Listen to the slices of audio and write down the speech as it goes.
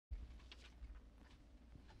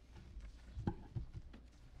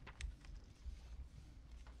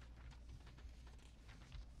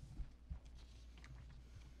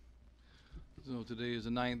So today is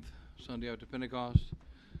the 9th Sunday after Pentecost.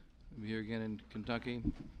 I'm here again in Kentucky.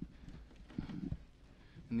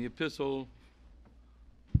 In the epistle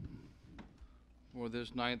for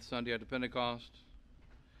this 9th Sunday after Pentecost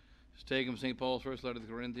is taken from St. Paul's first letter to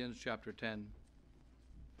the Corinthians, chapter 10.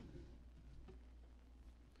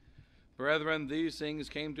 Brethren, these things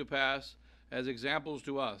came to pass as examples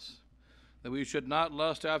to us, that we should not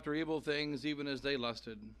lust after evil things even as they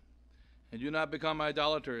lusted. And do not become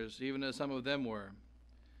idolaters, even as some of them were.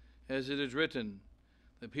 As it is written,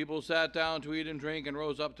 the people sat down to eat and drink and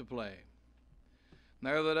rose up to play.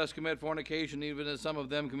 Neither let us commit fornication, even as some of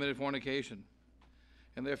them committed fornication.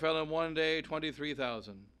 And there fell in one day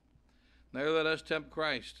 23,000. Neither let us tempt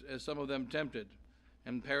Christ, as some of them tempted,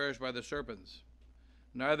 and perished by the serpents.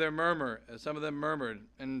 Neither murmur, as some of them murmured,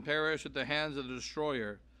 and perished at the hands of the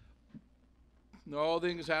destroyer. All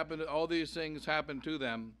these things happened to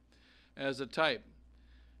them as a type,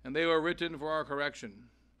 and they were written for our correction,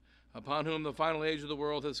 upon whom the final age of the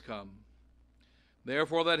world has come.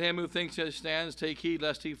 Therefore let him who thinks he stands take heed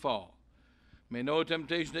lest he fall. May no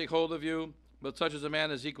temptation take hold of you, but such as a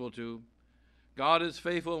man is equal to. God is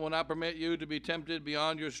faithful and will not permit you to be tempted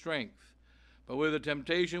beyond your strength, but with the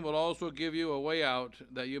temptation will also give you a way out,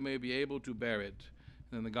 that you may be able to bear it.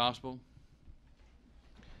 And then the Gospel,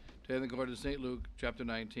 taken according to St. Luke, chapter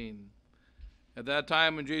 19. At that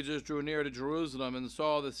time when Jesus drew near to Jerusalem and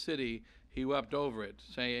saw the city, he wept over it,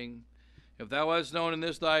 saying, If thou hadst known in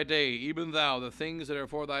this thy day, even thou, the things that are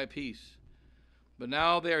for thy peace, but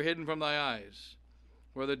now they are hidden from thy eyes.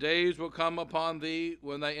 For the days will come upon thee,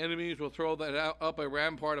 when thy enemies will throw up a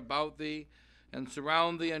rampart about thee, and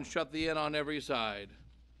surround thee and shut thee in on every side,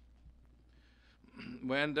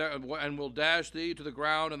 and will dash thee to the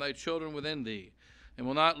ground and thy children within thee, and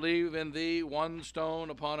will not leave in thee one stone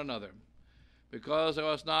upon another, because thou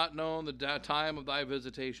hast not known the time of thy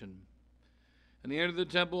visitation. And he entered the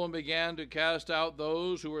temple and began to cast out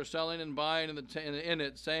those who were selling and buying in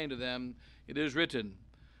it, saying to them, It is written,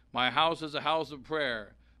 My house is a house of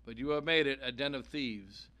prayer, but you have made it a den of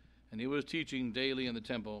thieves. And he was teaching daily in the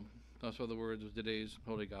temple. Thus are the words of today's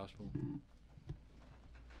Holy Gospel.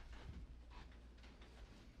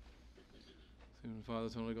 Son, Father,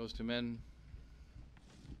 Son, Holy Ghost, amen.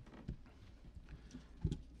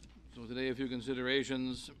 So today a few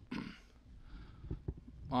considerations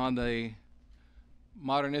on the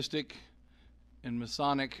modernistic and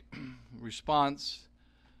Masonic response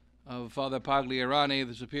of Father Pagliarani,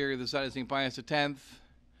 the Superior of the Society of St. Pius X,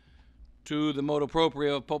 to the Motu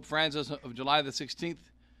Proprio of Pope Francis of July the 16th,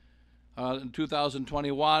 in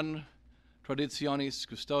 2021, Traditionis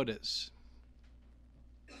Custodes.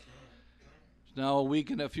 It's now a week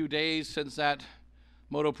and a few days since that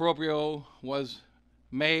Motu Proprio was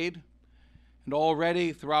made, and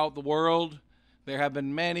already throughout the world there have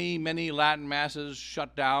been many, many Latin masses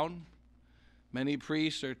shut down. Many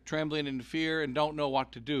priests are trembling in fear and don't know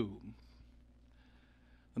what to do.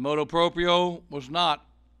 The Motu Proprio was not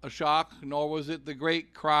a shock, nor was it the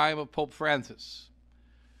great crime of Pope Francis.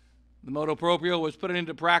 The Motu Proprio was put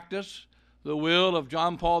into practice, the will of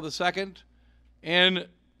John Paul II, in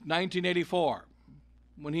 1984.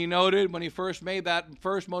 When he first made that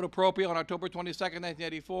first Motu Proprio on October 22nd,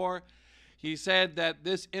 1984, he said that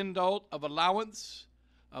this indult of allowance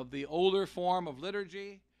of the older form of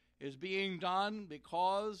liturgy is being done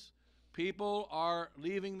because people are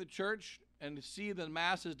leaving the church and see the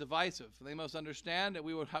Mass as divisive. They must understand that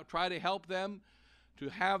we would try to help them to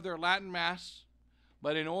have their Latin Mass,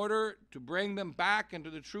 but in order to bring them back into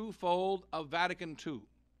the true fold of Vatican II.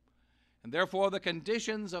 And therefore the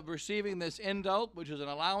conditions of receiving this indult, which is an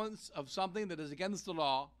allowance of something that is against the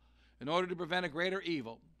law, in order to prevent a greater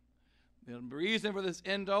evil. The reason for this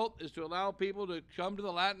indult is to allow people to come to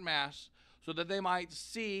the Latin Mass so that they might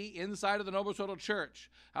see inside of the Noble Total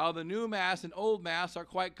Church how the new Mass and old Mass are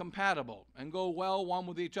quite compatible and go well one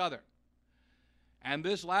with each other. And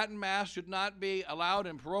this Latin Mass should not be allowed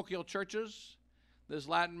in parochial churches. This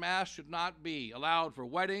Latin Mass should not be allowed for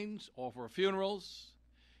weddings or for funerals.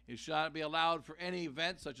 It should not be allowed for any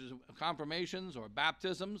events such as confirmations or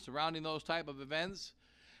baptisms surrounding those type of events,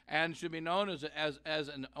 and should be known as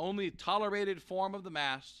an only tolerated form of the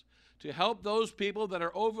Mass to help those people that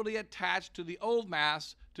are overly attached to the old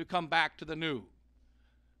Mass to come back to the new.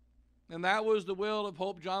 And that was the will of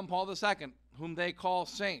Pope John Paul II, whom they call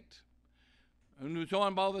saint. And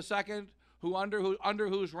John Paul II, under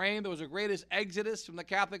whose reign there was the greatest exodus from the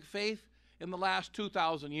Catholic faith in the last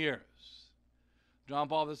 2,000 years. John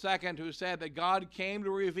Paul II, who said that God came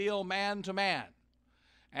to reveal man to man,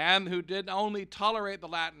 and who did not only tolerate the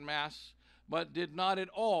Latin Mass, but did not at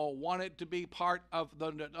all want it to be part of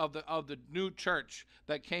the new church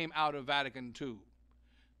that came out of Vatican II.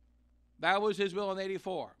 That was his will in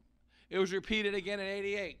 84. It was repeated again in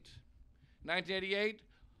 88. 1988,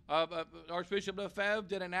 Archbishop Lefebvre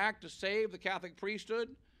did an act to save the Catholic priesthood,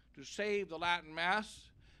 to save the Latin Mass,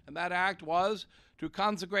 and that act was to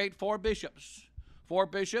consecrate 4 bishops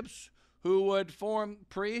who would form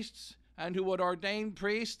priests and who would ordain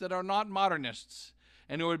priests that are not modernists,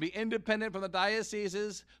 and who would be independent from the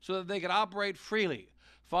dioceses so that they could operate freely,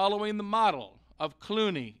 following the model of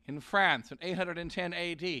Cluny in France in 810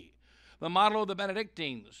 AD, the model of the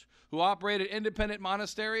Benedictines, who operated independent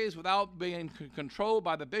monasteries without being controlled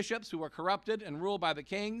by the bishops who were corrupted and ruled by the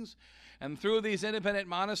kings. And through these independent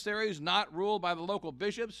monasteries, not ruled by the local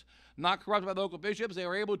bishops, not corrupted by the local bishops, they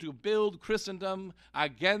were able to build Christendom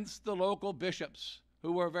against the local bishops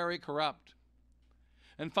who were very corrupt.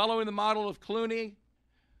 And following the model of Cluny,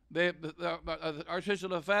 the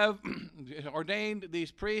Archbishop Lefebvre ordained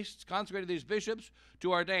these priests, consecrated these bishops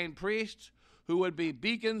to ordain priests who would be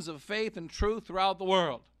beacons of faith and truth throughout the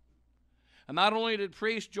world. And not only did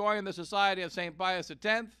priests join the Society of St. Pius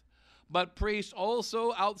X, but priests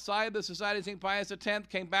also outside the Society of St. Pius X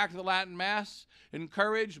came back to the Latin Mass,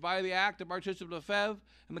 encouraged by the act of Archbishop Lefebvre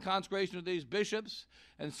and the consecration of these bishops,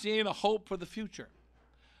 and seeing a hope for the future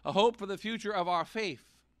of our faith.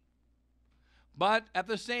 But at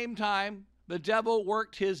the same time, the devil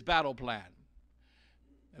worked his battle plan.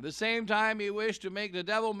 At the same time, the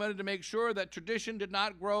devil wanted to make sure that tradition did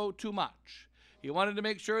not grow too much. He wanted to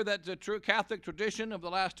make sure that the true Catholic tradition of the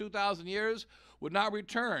last 2,000 years would not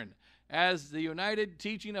return as the united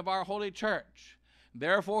teaching of our Holy Church.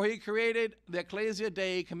 Therefore, he created the Ecclesia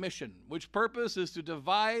Dei Commission, which purpose is to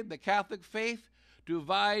divide the Catholic faith,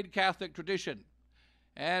 divide Catholic tradition.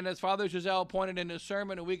 And as Father Giselle pointed in his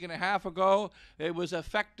sermon a week and a half ago, it was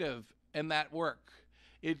effective in that work.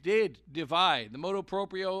 It did divide. The Motu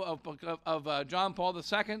Proprio of John Paul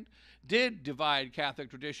II did divide Catholic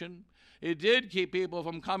tradition. It did keep people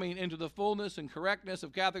from coming into the fullness and correctness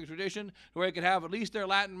of Catholic tradition, where they could have at least their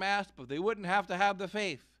Latin Mass, but they wouldn't have to have the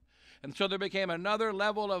faith. And so there became another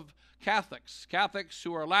level of Catholics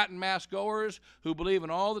who are Latin Mass goers, who believe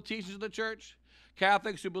in all the teachings of the Church,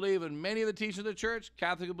 Catholics who believe in many of the teachings of the Church,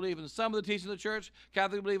 Catholics who believe in some of the teachings of the Church,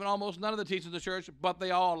 Catholics who believe in almost none of the teachings of the Church, but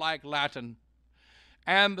they all like Latin.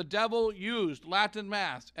 And the devil used Latin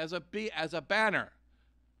Mass as a banner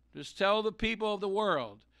to tell the people of the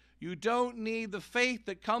world, you don't need the faith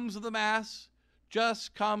that comes of the Mass,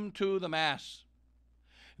 just come to the Mass.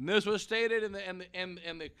 And this was stated in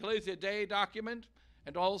the Ecclesia Dei document,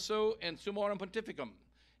 and also in Summorum Pontificum.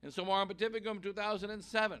 In Summorum Pontificum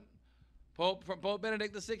 2007, Pope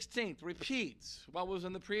Benedict XVI repeats what was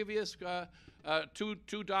in the previous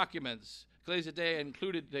two documents. Ecclesia Dei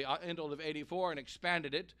included the indult of 84 and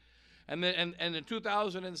expanded it. And in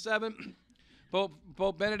 2007,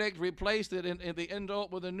 Pope Benedict replaced it in the indult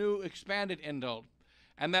with a new expanded indult.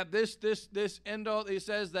 And that this indult, he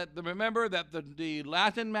says that remember that the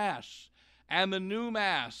Latin Mass and the new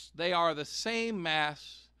Mass, they are the same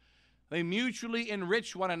Mass. They mutually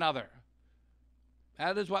enrich one another.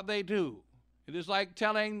 That is what they do. It is like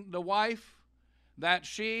telling the wife that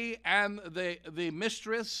she and the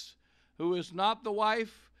mistress, who is not the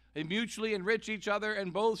wife, they mutually enrich each other,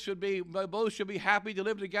 and both should be happy to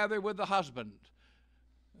live together with the husband.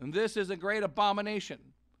 And this is a great abomination.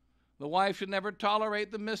 The wife should never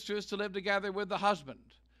tolerate the mistress to live together with the husband.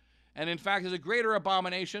 And in fact, it's a greater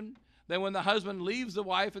abomination than when the husband leaves the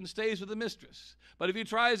wife and stays with the mistress. But if he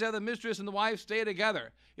tries to have the mistress and the wife stay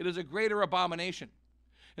together, it is a greater abomination.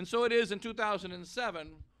 And so it is in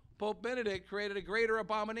 2007, Pope Benedict created a greater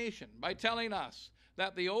abomination by telling us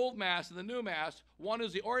that the old Mass and the new Mass, one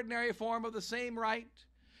is the ordinary form of the same rite,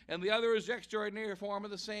 and the other is the extraordinary form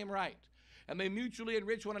of the same rite. And they mutually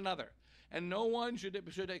enrich one another. And no one should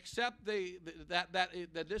accept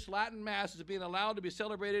that this Latin Mass is being allowed to be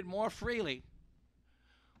celebrated more freely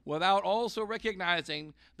without also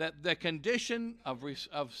recognizing that the condition of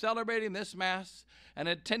celebrating this Mass and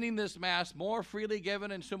attending this Mass more freely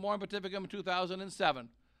given in Summorum Pontificum 2007,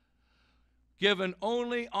 given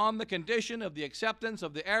only on the condition of the acceptance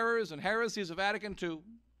of the errors and heresies of Vatican II,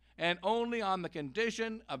 and only on the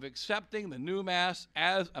condition of accepting the new Mass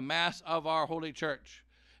as a Mass of our Holy Church.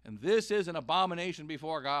 And this is an abomination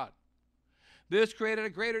before God. This created a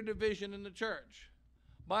greater division in the Church.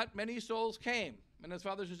 But many souls came. And as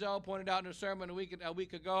Father Giselle pointed out in her sermon a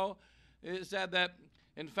week ago, it said that,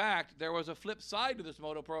 in fact, there was a flip side to this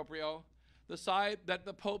Motu Proprio, the side that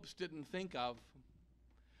the popes didn't think of.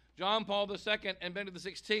 John Paul II and Benedict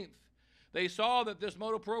XVI, they saw that this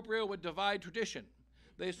Motu Proprio would divide tradition.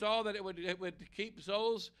 they saw that it would keep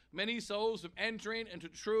souls, many souls, from entering into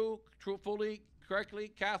true, fully, correctly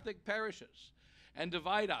Catholic parishes and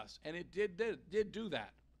divide us. And it did do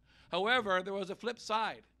that. However, there was a flip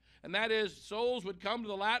side, and that is souls would come to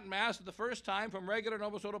the Latin Mass for the first time from regular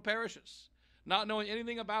Novus Ordo parishes, not knowing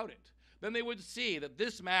anything about it. Then they would see that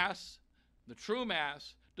this Mass, the true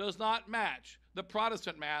Mass, does not match the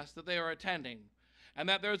Protestant Mass that they are attending, and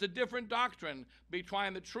that there's a different doctrine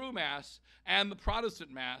between the true Mass and the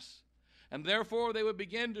Protestant Mass, and therefore they would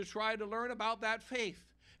begin to try to learn about that faith,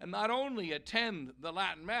 and not only attend the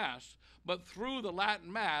Latin Mass, but through the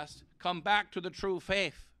Latin Mass come back to the true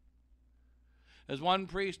faith. As one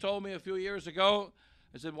priest told me a few years ago,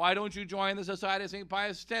 I said, why don't you join the Society of St.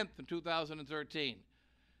 Pius X in 2013?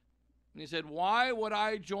 And he said, why would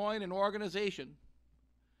I join an organization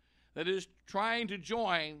that is trying to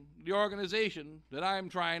join the organization that I'm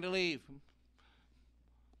trying to leave?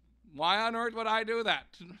 Why on earth would I do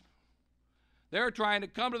that? They're trying to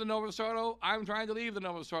come to the Novus Ordo. I'm trying to leave the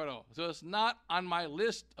Novus Ordo. So it's not on my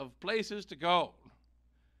list of places to go.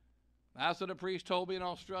 That's what a priest told me in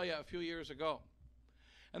Australia a few years ago.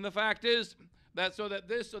 And the fact is that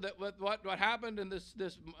what happened in this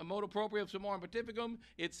Motu Proprio Summorum Pontificum,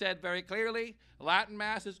 it said very clearly, Latin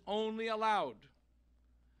Mass is only allowed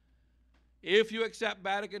if you accept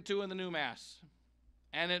Vatican II in the new Mass.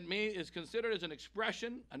 And it is considered as an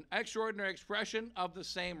expression, an extraordinary expression of the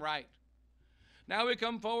same rite. Now we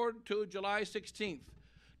come forward to July 16th,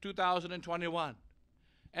 2021.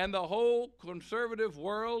 And the whole conservative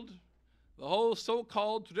world, the whole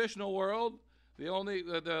so-called traditional world, the only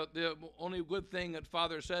good thing that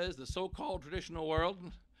Father says, the so-called traditional world,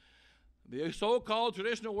 the so-called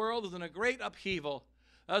traditional world is in a great upheaval.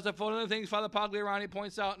 That's one of the things Father Pagliarani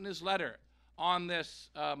points out in his letter on this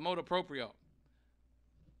Motu Proprio.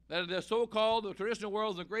 That the so-called traditional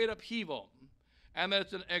world is in a great upheaval. And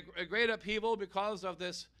that it's a great upheaval because of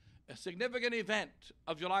this significant event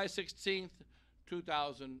of July 16th,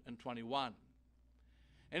 2021.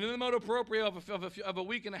 And in the Motu Proprio of a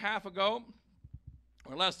week and a half ago,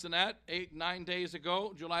 or less than that, 8-9 days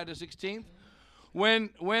ago, July the 16th,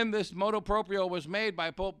 when this Motu Proprio was made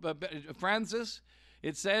by Pope Francis,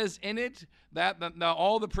 it says in it that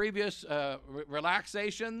all the previous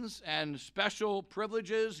relaxations and special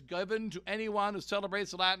privileges given to anyone who celebrates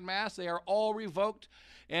the Latin Mass, they are all revoked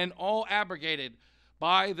and all abrogated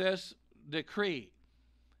by this decree.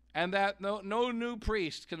 And that no new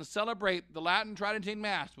priest can celebrate the Latin Tridentine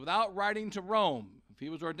Mass without writing to Rome. If he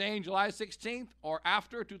was ordained July 16th or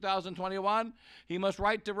after 2021, he must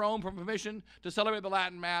write to Rome for permission to celebrate the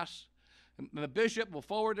Latin Mass. The bishop will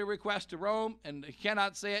forward a request to Rome, and he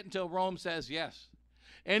cannot say it until Rome says yes.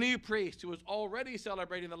 Any priest who is already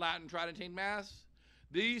celebrating the Latin Tridentine Mass,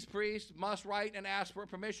 these priests must write and ask for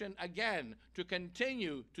permission again to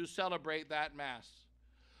continue to celebrate that Mass.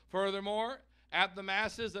 Furthermore, at the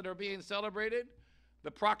Masses that are being celebrated, the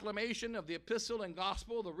proclamation of the epistle and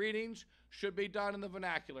gospel, the readings, should be done in the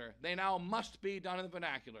vernacular. They now must be done in the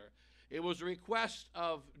vernacular. It was a request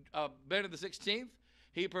of Benedict XVI.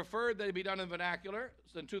 He preferred that it be done in vernacular.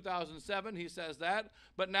 In 2007, he says that.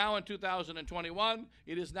 But now in 2021,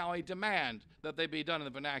 it is now a demand that they be done in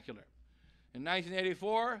the vernacular. In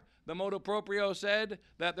 1984, the Motu Proprio said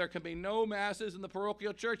that there can be no Masses in the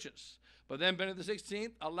parochial churches. But then Benedict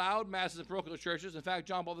XVI allowed Masses in parochial churches. In fact,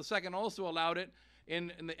 John Paul II also allowed it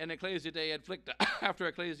in Ecclesia Dei Afflicta, after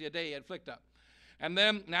Ecclesia Dei Afflicta. And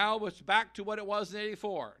then now it's back to what it was in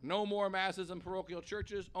 84. No more Masses in parochial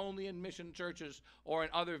churches, only in mission churches or in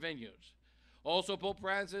other venues. Also, Pope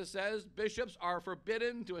Francis says bishops are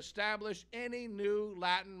forbidden to establish any new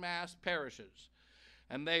Latin Mass parishes.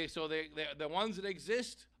 And the ones that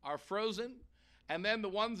exist are frozen. And then the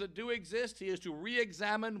ones that do exist, he is to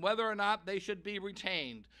re-examine whether or not they should be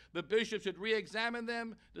retained. The bishop should re-examine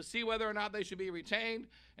them to see whether or not they should be retained,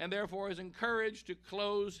 and therefore is encouraged to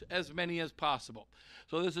close as many as possible.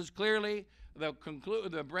 So this is clearly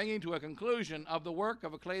the bringing to a conclusion of the work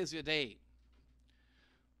of Ecclesia Dei.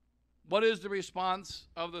 What is the response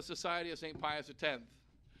of the Society of St. Pius X?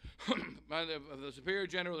 The Superior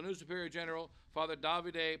General, the new Superior General, Father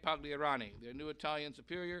Davide Pagliarani, the new Italian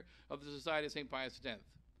Superior of the Society of St. Pius X.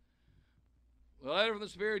 A letter from the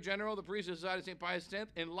Superior General, the priest of the Society of St. Pius X,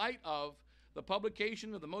 in light of the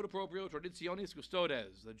publication of the Motu Proprio Traditionis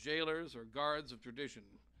Custodes, the jailers or guards of tradition.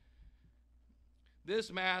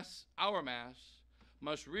 This Mass, our Mass,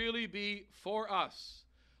 must really be for us,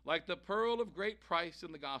 like the pearl of great price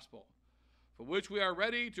in the gospel, for which we are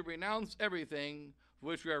ready to renounce everything, for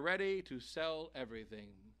which we are ready to sell everything.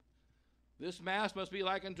 This Mass must be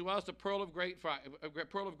likened to us a pearl of great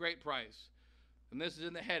price. And this is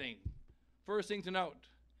in the heading. first thing to note,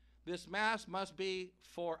 this Mass must be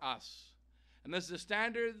for us. And this is a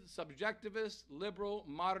standard, subjectivist, liberal,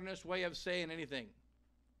 modernist way of saying anything.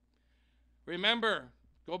 Remember,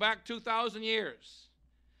 go back 2,000 years,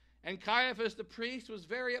 and Caiaphas the priest was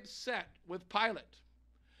very upset with Pilate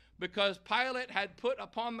because Pilate had put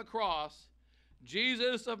upon the cross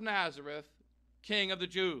Jesus of Nazareth, King of the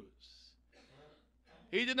Jews.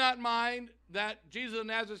 He did not mind that Jesus of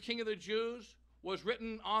Nazareth, King of the Jews, was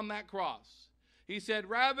written on that cross. He said,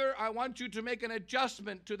 rather, I want you to make an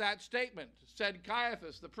adjustment to that statement, said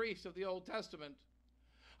Caiaphas, the priest of the Old Testament.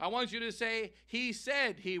 I want you to say, he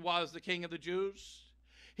said he was the King of the Jews.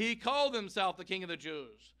 He called himself the King of the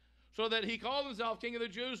Jews. So that he called himself King of the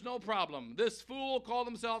Jews, no problem. This fool called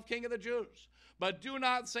himself King of the Jews. But do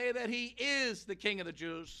not say that he is the King of the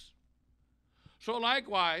Jews. So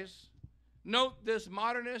likewise, note this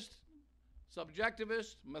modernist,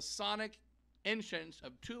 subjectivist, Masonic entrance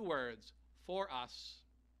of two words, for us.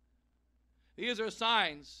 These are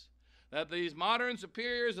signs that these modern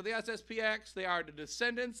superiors of the SSPX, they are the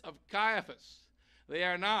descendants of Caiaphas. They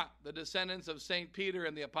are not the descendants of St. Peter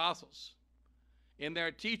and the apostles in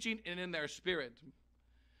their teaching and in their spirit.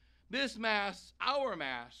 This Mass, our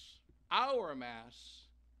Mass,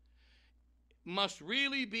 must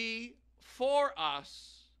really be for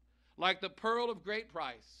us like the pearl of great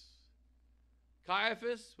price.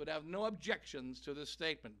 Caiaphas would have no objections to this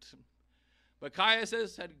statement, but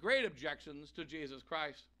Caiaphas had great objections to Jesus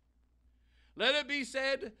Christ. Let it be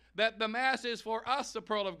said that the Mass is for us the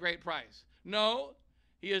pearl of great price. No,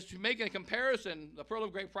 he is making a comparison. The pearl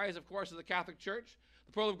of great price, of course, is the Catholic Church.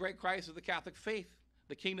 The pearl of great price is the Catholic faith,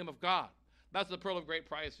 the kingdom of God. That's what the pearl of great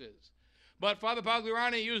price is. But Father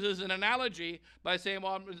Pagliarani uses an analogy by saying,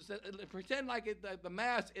 well, pretend like the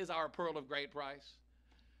Mass is our pearl of great price,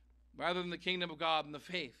 rather than the kingdom of God and the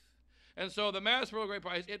faith. And so the Mass pearl of great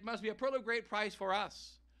price, it must be a pearl of great price for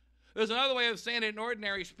us. There's another way of saying it in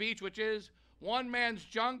ordinary speech, which is, one man's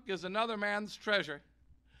junk is another man's treasure.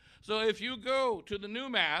 So if you go to the new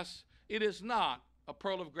Mass, it is not a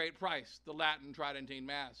pearl of great price, the Latin Tridentine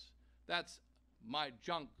Mass. That's my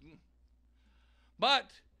junk.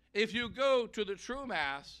 But if you go to the true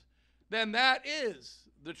Mass, then that is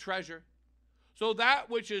the treasure. So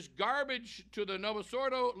that which is garbage to the Novus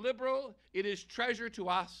Ordo liberal, it is treasure to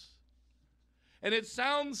us. And it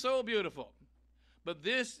sounds so beautiful, but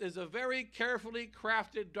this is a very carefully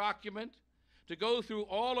crafted document. To go through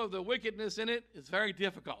all of the wickedness in it is very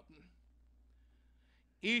difficult.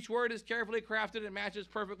 Each word is carefully crafted and matches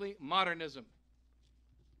perfectly modernism.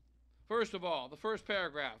 First of all, the first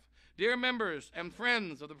paragraph. Dear members and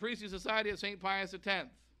friends of the Priestly Society of St. Pius X,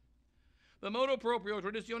 the Motu Proprio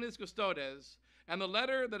Traditionis Custodes and the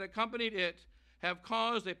letter that accompanied it have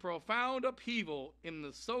caused a profound upheaval in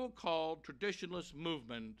the so-called traditionalist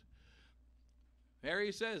movement. There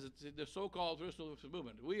he says it's the so-called traditionalist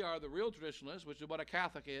movement. We are the real traditionalists, which is what a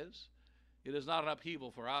Catholic is. It is not an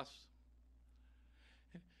upheaval for us.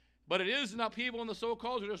 But it is an upheaval in the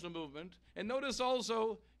so-called traditional movement. And notice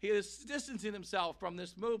also, he is distancing himself from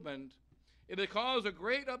this movement. It has caused a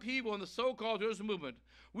great upheaval in the so-called traditional movement.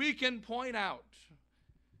 We can point out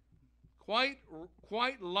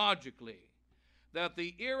quite logically that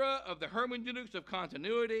the era of the hermeneutics of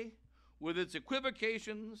continuity, with its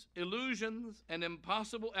equivocations, illusions, and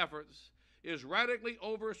impossible efforts, is radically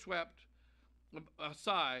swept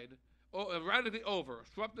aside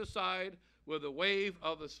with a wave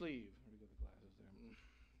of the sleeve.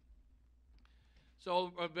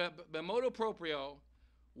 So the Motu Proprio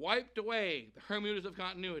wiped away the hermeneutics of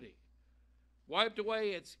continuity, wiped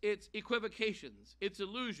away its equivocations, its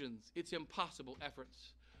illusions, its impossible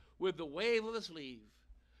efforts, with the wave of the sleeve.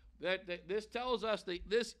 That this tells us that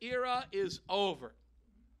this era is over.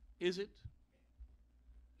 Is it?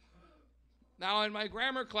 Now, in my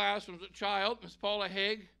grammar class when I was a child, Miss Paula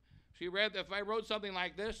Haig, she read that if I wrote something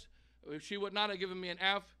like this, she would not have given me an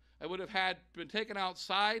F. I would have been taken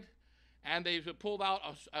outside, and they would pulled out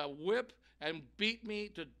a whip and beat me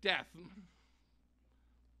to death.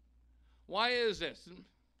 Why is this?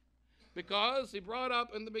 Because he brought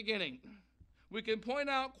up in the beginning, we can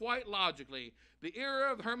point out quite logically the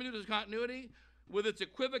era of the hermeneutics of continuity with its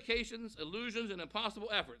equivocations, illusions, and impossible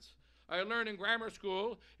efforts. I learned in grammar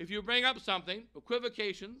school, if you bring up something,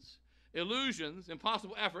 equivocations, illusions,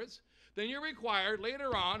 impossible efforts, then you're required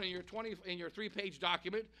later on in your 3-page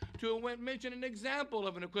document to mention an example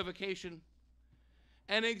of an equivocation,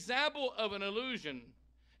 an example of an illusion,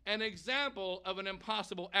 an example of an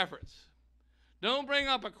impossible effort. Don't bring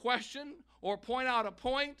up a question or point out a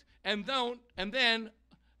point and then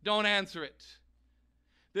don't answer it.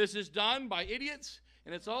 This is done by idiots,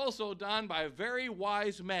 And it's also done by very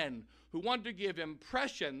wise men who want to give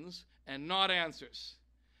impressions and not answers,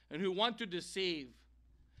 and who want to deceive.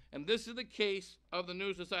 And this is the case of the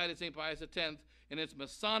New Society of St. Pius X in its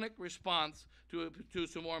Masonic response to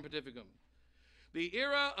Summorum Pontificum. The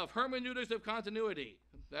era of hermeneutics of continuity,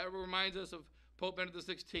 that reminds us of Pope Benedict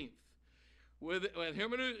XVI, with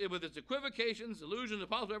its equivocations, illusions,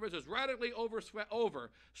 apostle efforts, is radically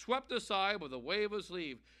swept aside with a wave of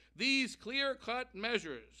sleeve. These clear-cut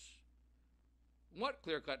measures, what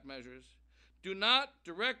clear-cut measures? Do not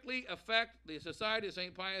directly affect the Society of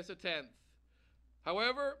St. Pius X.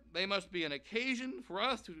 However, they must be an occasion for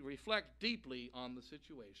us to reflect deeply on the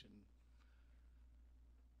situation.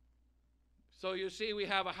 So you see, we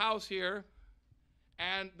have a house here,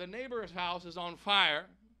 and the neighbor's house is on fire.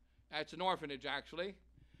 It's an orphanage, actually.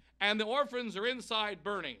 And the orphans are inside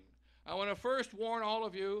burning. I want to first warn all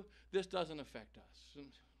of you, this doesn't affect us.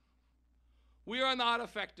 We are not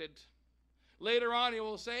affected. Later on, he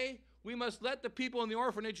will say, we must let the people in the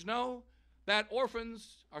orphanage know that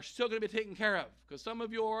orphans are still going to be taken care of, because some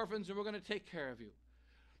of you are orphans and we're going to take care of you.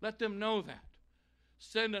 Let them know that.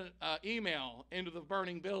 Send an email into the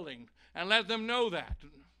burning building and let them know that.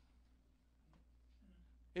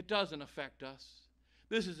 It doesn't affect us.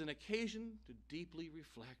 This is an occasion to deeply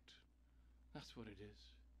reflect. That's what it is.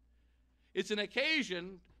 It's an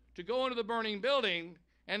occasion to go into the burning building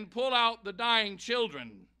and pull out the dying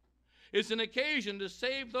children. It's an occasion to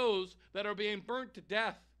save those that are being burnt to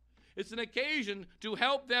death. It's an occasion to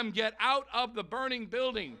help them get out of the burning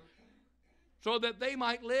building so that they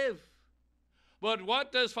might live. But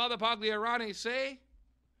what does Father Pagliarani say?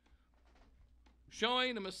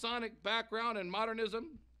 Showing the Masonic background and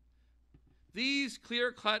modernism, these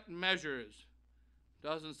clear-cut measures,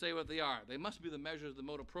 doesn't say what they are. They must be the measures of the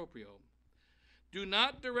Motu Proprio. Do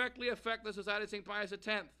not directly affect the Society of St. Pius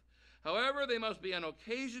X. However, they must be an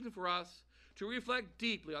occasion for us to reflect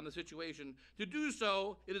deeply on the situation. To do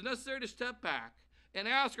so, it is necessary to step back and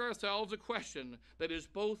ask ourselves a question that is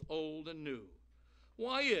both old and new.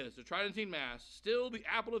 Why is the Tridentine Mass still the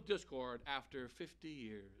apple of discord after 50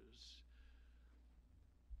 years?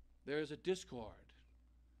 There's a discord.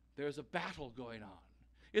 There's a battle going on.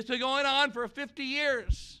 It's been going on for 50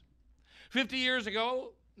 years. 50 years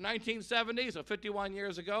ago, 1970, so 51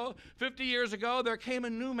 years ago, 50 years ago, there came a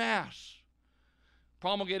new Mass.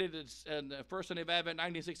 Promulgated in the first Sunday of Advent,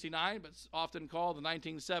 1969, but it's often called the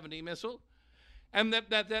 1970 Missal. And this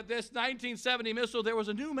 1970 Missal, there was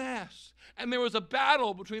a new Mass. And there was a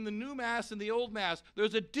battle between the new Mass and the old Mass.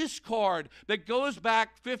 There's a discord that goes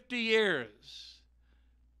back 50 years.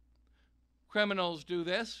 Criminals do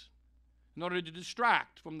this in order to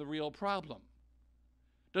distract from the real problem.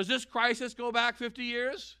 Does this crisis go back 50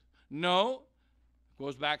 years? No. It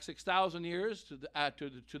goes back 6,000 years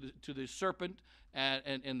to the serpent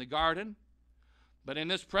in the garden. But in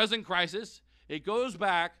this present crisis, it goes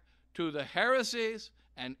back to the heresies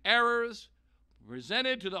and errors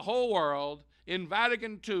presented to the whole world in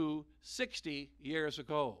Vatican II 60 years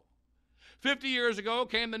ago. 50 years ago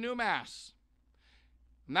came the new Mass.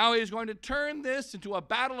 Now he's going to turn this into a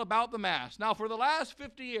battle about the Mass. Now, for the last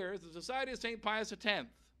 50 years, the Society of St. Pius X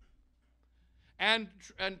and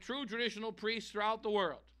true traditional priests throughout the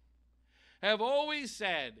world have always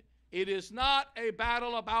said, it is not a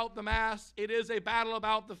battle about the Mass, it is a battle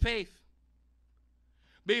about the faith.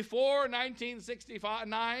 Before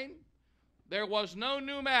 1969, there was no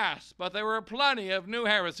new Mass, but there were plenty of new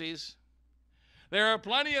heresies. There are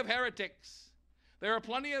plenty of heretics. There are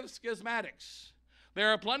plenty of schismatics. There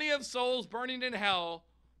are plenty of souls burning in hell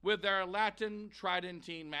with their Latin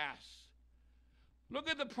Tridentine Mass. Look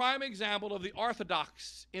at the prime example of the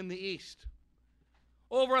Orthodox in the East.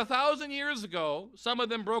 Over 1,000 years ago, some of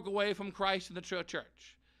them broke away from Christ and the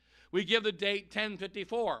church. We give the date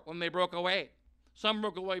 1054 when they broke away. Some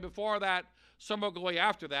broke away before that, some broke away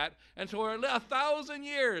after that. And so for 1,000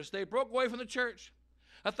 years, they broke away from the church.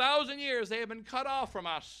 1,000 years, they have been cut off from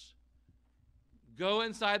us. Go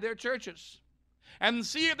inside their churches and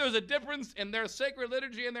see if there's a difference in their sacred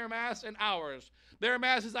liturgy and their Mass and ours. Their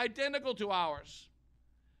Mass is identical to ours.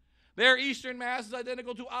 Their Eastern Mass is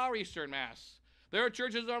identical to our Eastern Mass. Their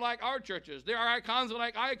churches are like our churches. Their icons are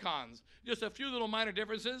like icons. Just a few little minor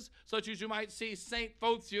differences, such as you might see St.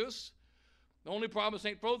 Photius. The only problem with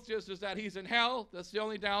St. Photius is that he's in hell. That's the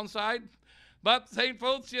only downside. But St.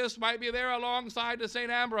 Photius might be there alongside to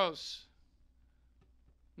St. Ambrose.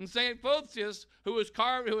 And St. Photius, who was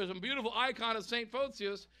a beautiful icon of St.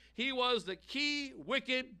 Photius, he was the key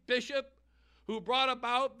wicked bishop who brought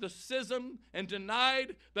about the schism and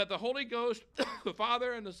denied that the Holy Ghost, the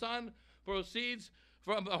Father and the Son, proceeds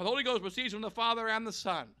from the Holy Ghost proceeds from the Father and the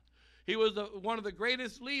Son. He was one of the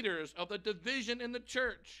greatest leaders of the division in the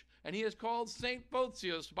church. And he is called Saint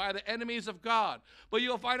Photius by the enemies of God. But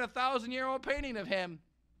you'll find a 1,000-year-old painting of him.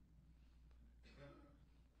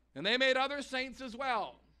 And they made other saints as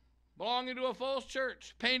well, belonging to a false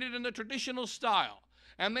church, painted in the traditional style.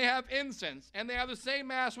 And they have incense, and they have the same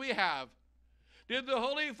Mass we have. Did the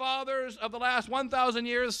Holy Fathers of the last 1,000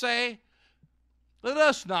 years say, let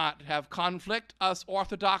us not have conflict, us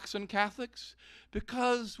Orthodox and Catholics,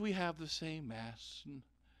 because we have the same Mass?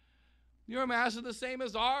 Your Mass is the same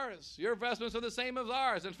as ours. Your vestments are the same as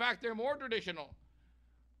ours. In fact, they're more traditional.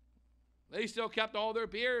 They still kept all their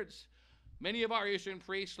beards. Many of our Eastern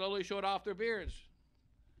priests slowly showed off their beards.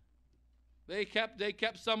 They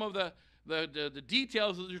kept some of the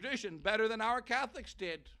details of the tradition better than our Catholics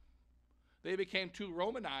did. They became too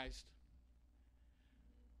Romanized.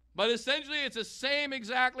 But essentially, it's the same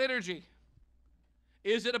exact liturgy.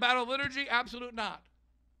 Is it about a liturgy? Absolutely not.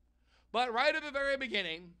 But right at the very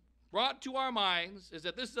beginning, brought to our minds is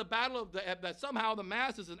that this is a battle of that somehow the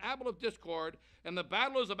Mass is an apple of discord, and the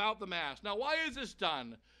battle is about the Mass. Now, why is this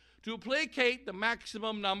done? To placate the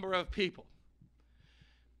maximum number of people.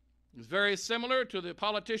 It's very similar to the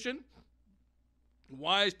politician,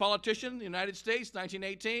 wise politician in the United States,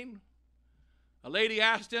 1918. A lady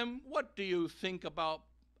asked him, what do you think about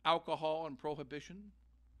alcohol and prohibition?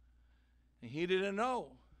 And he didn't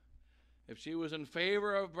know if she was in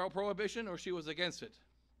favor of prohibition or she was against it.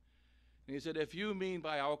 And he said, if you mean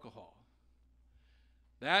by alcohol,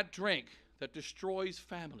 that drink that destroys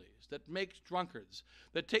families, that makes drunkards,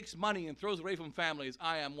 that takes money and throws away from families,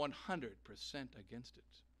 I am 100% against it.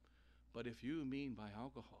 But if you mean by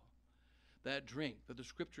alcohol, that drink that the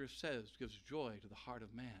Scripture says gives joy to the heart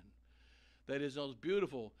of man, that is most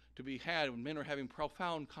beautiful to be had when men are having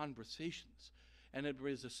profound conversations, and it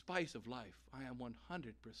is the spice of life, I am 100%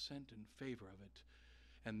 in favor of it.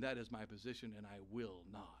 And that is my position, and I will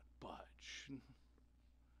not budge.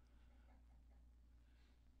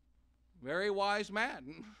 Very wise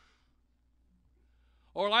man.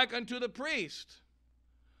 Or like unto the priest,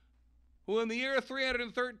 who in the year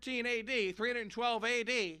 313 AD, 312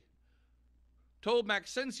 AD, told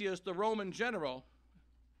Maxentius, the Roman general,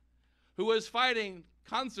 who was fighting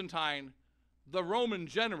Constantine, the Roman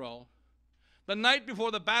general, the night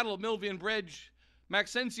before the Battle of Milvian Bridge,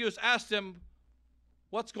 Maxentius asked him,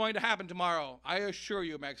 what's going to happen tomorrow? I assure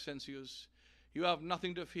you, Maxentius, you have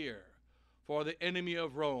nothing to fear, for the enemy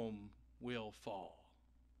of Rome will fall,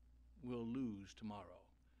 will lose tomorrow.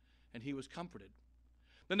 And he was comforted.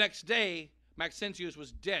 The next day, Maxentius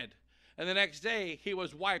was dead. And the next day, he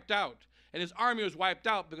was wiped out. And his army was wiped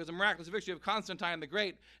out because of the miraculous victory of Constantine the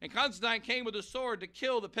Great. And Constantine came with a sword to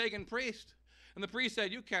kill the pagan priest. And the priest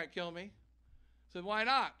said, you can't kill me. He said, why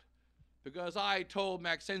not? Because I told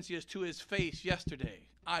Maxentius to his face yesterday.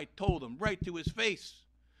 I told him right to his face,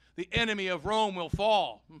 the enemy of Rome will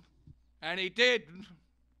fall. And he did.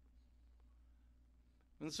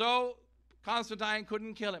 And so Constantine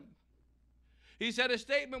couldn't kill him. He said a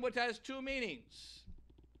statement which has two meanings.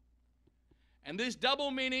 And this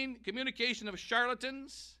double meaning, communication of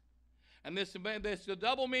charlatans, and this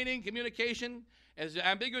double meaning communication, as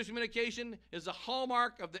ambiguous communication, is the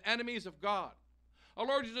hallmark of the enemies of God. Our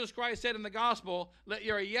Lord Jesus Christ said in the gospel, let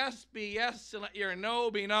your yes be yes and let your no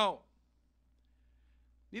be no.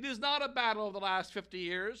 It is not a battle of the last 50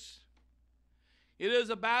 years. It is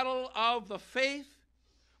a battle of the faith,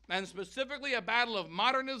 and specifically a battle of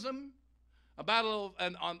modernism, a battle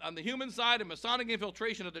on the human side of Masonic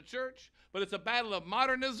infiltration of the church, but it's a battle of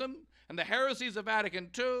modernism and the heresies of Vatican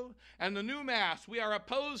II and the new Mass we are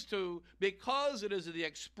opposed to because it is the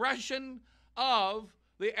expression of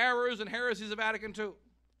the errors and heresies of Vatican II.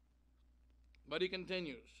 But he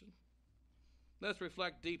continues. Let's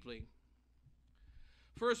reflect deeply.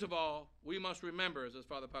 First of all, we must remember, says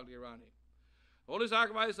Father Pagliarani, Holy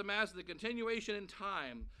Sacrifice of Mass is the continuation in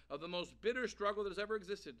time of the most bitter struggle that has ever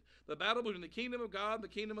existed, the battle between the kingdom of God and the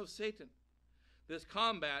kingdom of Satan. This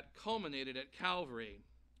combat culminated at Calvary.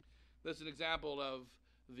 This is an example of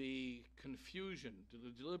the confusion,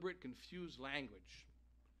 the deliberate confused language.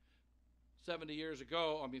 30 years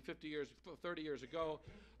ago,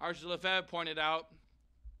 Archbishop Lefebvre pointed out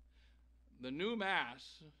the new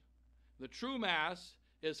Mass, the true Mass,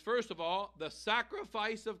 is first of all the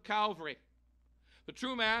sacrifice of Calvary. The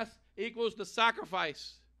true Mass equals the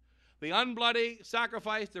sacrifice. The unbloody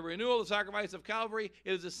sacrifice, the renewal of the sacrifice of Calvary,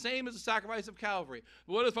 is the same as the sacrifice of Calvary.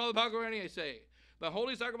 What does Father Pagliarani say? The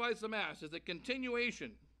Holy Sacrifice of the Mass is the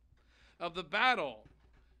continuation of the battle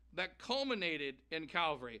that culminated in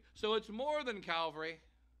Calvary. So it's more than Calvary.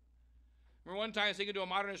 Remember one time speaking to a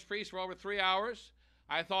modernist priest for over 3 hours?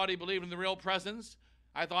 I thought he believed in the real presence.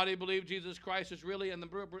 I thought he believed Jesus Christ is really in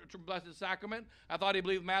the Blessed Sacrament. I thought he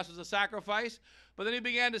believed Mass was a sacrifice. But then he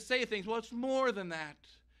began to say things, well, it's more than that.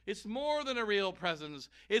 It's more than a real presence.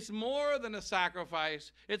 It's more than a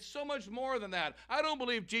sacrifice. It's so much more than that. I don't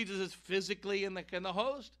believe Jesus is physically in the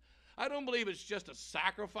host. I don't believe it's just a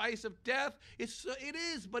sacrifice of death. It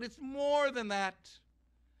is, but it's more than that.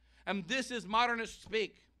 And this is modernist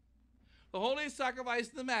speak. The holy sacrifice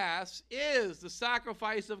of the Mass is the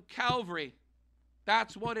sacrifice of Calvary.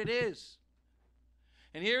 That's what it is.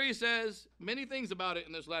 And here he says many things about it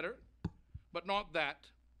in this letter, but not that.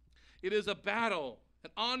 It is a battle,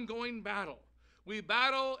 an ongoing battle. We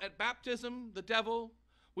battle at baptism, the devil.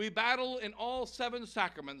 We battle in all 7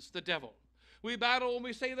 sacraments, the devil. We battle when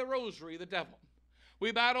we say the rosary, the devil.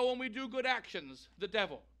 We battle when we do good actions, the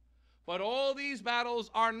devil. But all these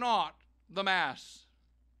battles are not the Mass.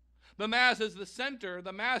 The Mass is the center.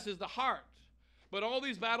 The Mass is the heart. But all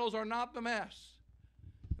these battles are not the Mass.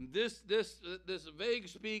 And this vague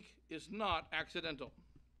speak is not accidental.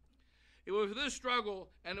 It was for this struggle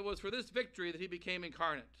and it was for this victory that he became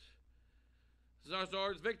incarnate. This is our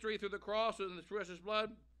Lord's victory through the cross and the precious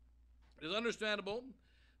blood. It is understandable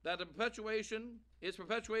that its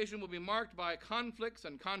perpetuation will be marked by conflicts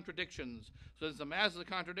and contradictions. So since the Mass is a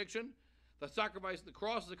contradiction, the sacrifice of the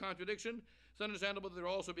cross is a contradiction, it's understandable that there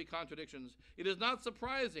will also be contradictions. It is not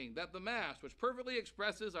surprising that the Mass, which perfectly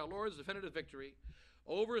expresses our Lord's definitive victory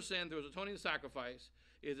over sin through his atoning sacrifice,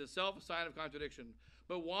 is itself a sign of contradiction.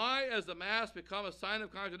 But why has the Mass become a sign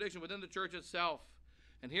of contradiction within the Church itself?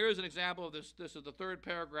 And here is an example of this. This is the 3rd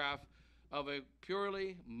paragraph of a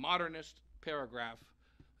purely modernist paragraph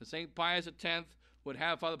that St. Pius X would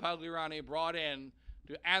have Father Pagliarani brought in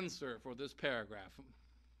to answer for this paragraph.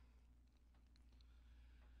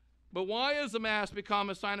 But why has the Mass become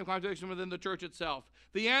a sign of contradiction within the Church itself?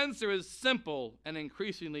 The answer is simple and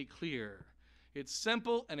increasingly clear. It's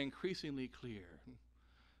simple and increasingly clear.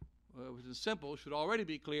 Which is simple should already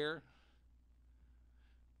be clear.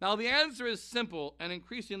 Now the answer is simple and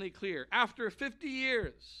increasingly clear. After 50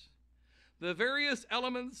 years, the various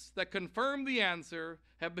elements that confirm the answer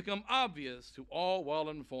have become obvious to all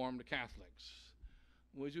well-informed Catholics.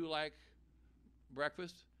 Would you like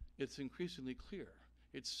breakfast? It's increasingly clear.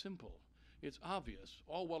 It's simple. It's obvious.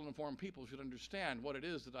 All well-informed people should understand what it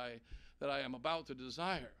is that I am about to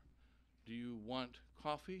desire. Do you want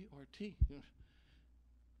coffee or tea?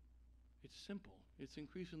 It's simple. It's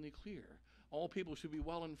increasingly clear. All people should be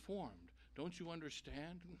well informed. Don't you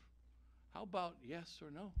understand? How about yes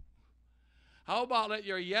or no? How about let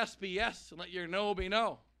your yes be yes and let your no be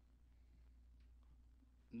no?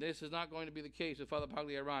 And this is not going to be the case with Father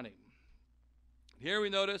Pagliarani. Here we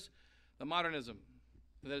notice the modernism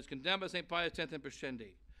that is condemned by St. Pius X in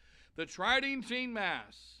Pascendi. The Tridentine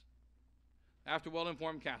Mass, after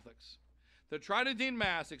well-informed Catholics, the Tridentine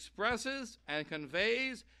Mass expresses and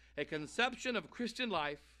conveys a conception of Christian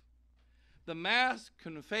life. The Mass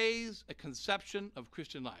conveys a conception of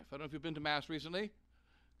Christian life. I don't know if you've been to Mass recently,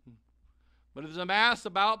 but it is a Mass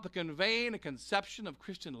about the conveying a conception of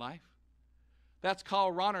Christian life. That's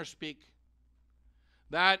Karl Rahner speak.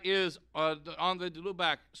 That is André de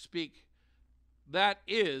Lubac speak. That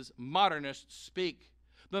is modernist speak.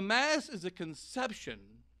 The Mass is a conception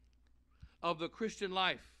of the Christian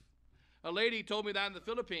life. A lady told me that in the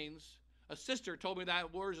Philippines. A sister told me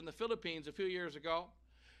that words in the Philippines a few years ago.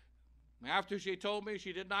 After she told me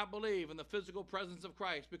she did not believe in the physical presence of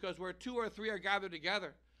Christ, because where 2 or 3 are gathered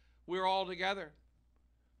together, we're all together.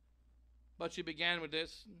 But she began with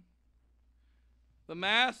this. The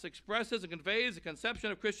Mass expresses and conveys a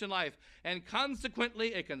conception of Christian life, and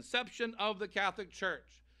consequently a conception of the Catholic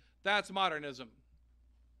Church. That's modernism.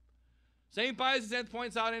 St. Pius X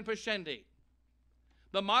points out in Pascendi,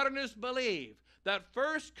 the modernists believe that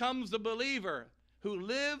first comes the believer who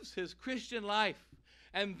lives his Christian life,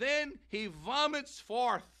 and then he vomits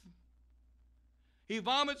forth. He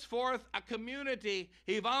vomits forth a community.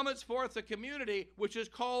 He vomits forth a community which is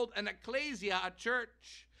called an ecclesia, a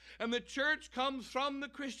church. And the church comes from the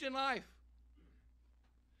Christian life.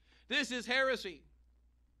 This is heresy.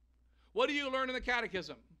 What do you learn in the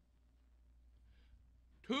Catechism?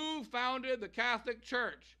 Who founded the Catholic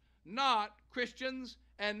Church? Not Christians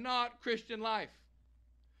and not Christian life.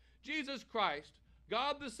 Jesus Christ,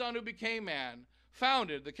 God the Son who became man,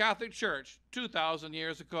 founded the Catholic Church 2,000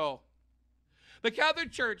 years ago. The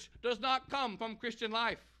Catholic Church does not come from Christian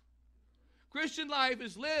life. Christian life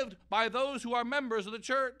is lived by those who are members of the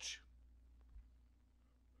church.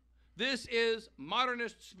 This is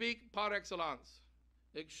modernist speak par excellence.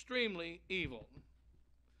 Extremely evil.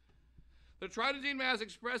 The Tridentine Mass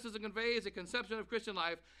expresses and conveys a conception of Christian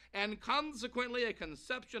life and consequently a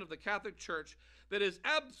conception of the Catholic Church that is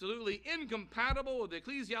absolutely incompatible with the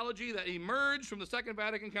ecclesiology that emerged from the Second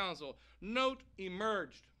Vatican Council. Note,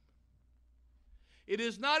 emerged. It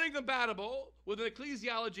is not incompatible with the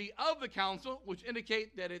ecclesiology of the council, which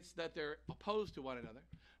indicate that they're opposed to one another.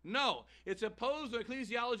 No, it's opposed to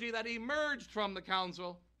ecclesiology that emerged from the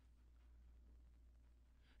council.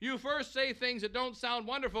 You first say things that don't sound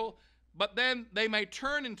wonderful, but then they may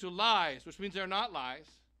turn into lies, which means they're not lies.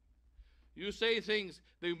 You say things,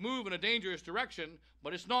 they move in a dangerous direction,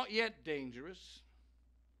 but it's not yet dangerous.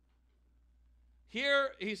 Here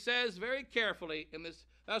he says very carefully in this,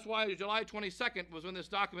 that's why July 22nd was when this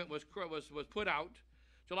document was put out.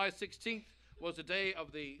 July 16th was the day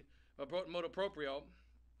of the Motu Proprio.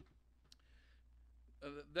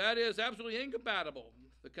 That is absolutely incompatible.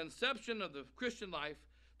 The conception of the Christian life,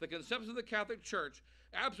 the conception of the Catholic Church,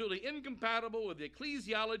 absolutely incompatible with the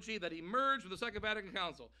ecclesiology that emerged from the Second Vatican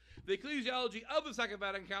Council. The ecclesiology of the Second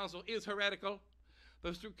Vatican Council is heretical. The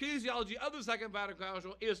ecclesiology of the Second Vatican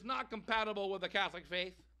Council is not compatible with the Catholic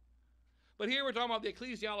faith. But here we're talking about the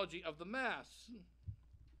ecclesiology of the Mass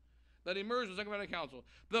that emerged from the Second Vatican Council.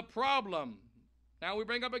 The problem, now we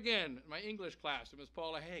bring up again in my English class to Ms.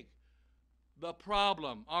 Paula Haig. The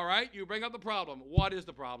problem, all right? You bring up the problem. What is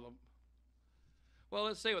the problem? Well,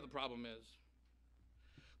 let's say what the problem is.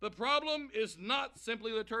 The problem is not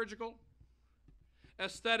simply liturgical,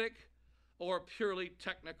 aesthetic, or purely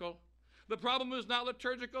technical. The problem is not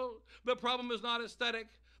liturgical. The problem is not aesthetic.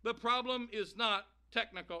 The problem is not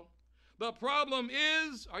technical. The problem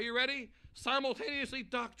is, are you ready? Simultaneously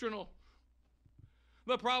doctrinal.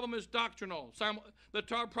 The problem is doctrinal. The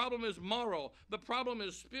problem is moral. The problem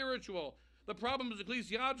is spiritual. The problem is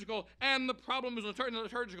ecclesiological. And the problem is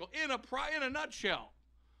liturgical. In a nutshell,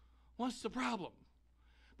 what's the problem?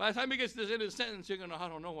 By the time he gets this in his sentence, you're going to, I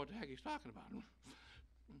don't know what the heck he's talking about.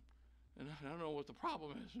 And I don't know what the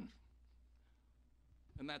problem is.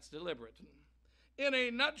 And that's deliberate. In a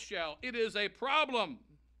nutshell, it is a problem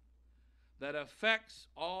that affects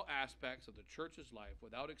all aspects of the church's life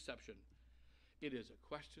without exception. It is a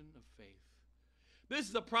question of faith. This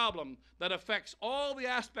is a problem that affects all the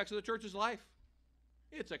aspects of the church's life.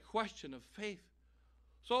 It's a question of faith.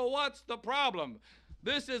 So what's the problem?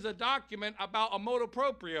 This is a document about a motu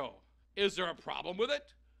proprio. Is there a problem with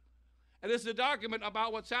it? And this is a document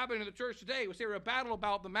about what's happening in the church today. We see a battle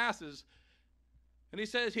about the masses. And he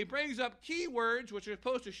says he brings up key words which are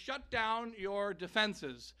supposed to shut down your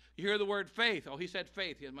defenses. You hear the word faith. Oh, he said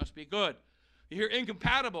faith. It must be good. You hear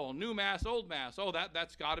incompatible, new mass, old mass. Oh,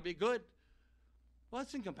 that's got to be good. Well,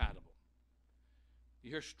 it's incompatible.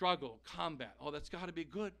 You hear struggle, combat. Oh, that's got to be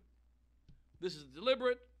good. This is a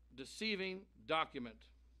deliberate, deceiving document.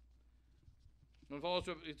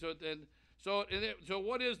 So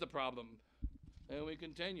what is the problem? And we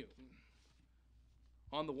continue.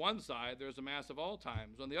 On the one side, there's a Mass of all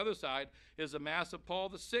times. On the other side is a Mass of Paul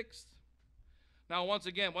VI. Now, once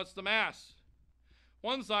again, what's the Mass?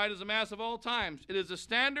 One side is a Mass of all times. It is a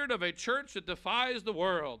standard of a church that defies the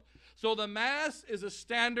world. So the Mass is a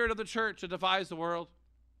standard of the church that defies the world.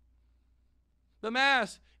 The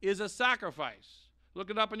Mass is a sacrifice. Look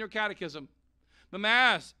it up in your catechism. The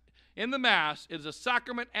Mass, in the Mass, is a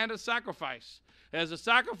sacrament and a sacrifice. It is a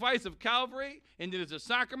sacrifice of Calvary, and it is a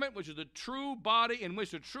sacrament which is the true body, in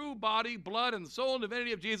which the true body, blood, and soul and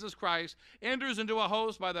divinity of Jesus Christ enters into a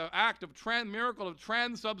host by the act of miracle of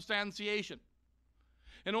transubstantiation.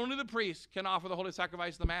 And only the priest can offer the holy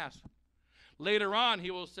sacrifice of the Mass. Later on,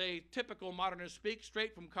 he will say, typical modernist speak,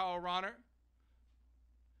 straight from Karl Rahner,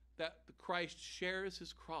 that Christ shares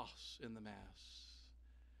his cross in the Mass.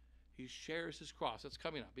 He shares his cross. That's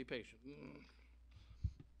coming up. Be patient.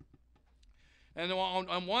 And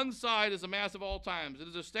on one side is a Mass of all times. It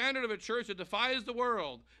is a standard of a church that defies the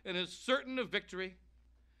world and is certain of victory.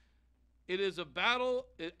 It is a battle,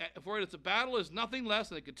 for it is a battle is nothing less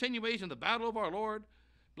than a continuation of the battle of our Lord.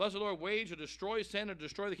 Blessed Lord, wage to destroy sin and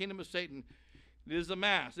destroy the kingdom of Satan. It is the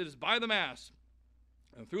Mass. It is by the Mass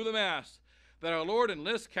and through the Mass that our Lord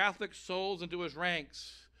enlists Catholic souls into his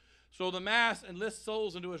ranks. So the Mass enlists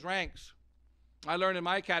souls into his ranks. I learned in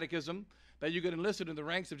my catechism that you get enlisted in the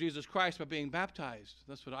ranks of Jesus Christ by being baptized.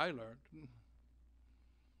 That's what I learned.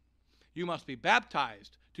 You must be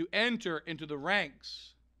baptized to enter into the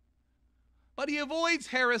ranks. But he avoids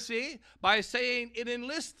heresy by saying it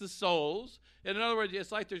enlists the souls. In other words,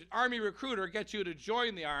 it's like the army recruiter gets you to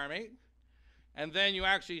join the army, and then you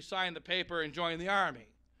actually sign the paper and join the army.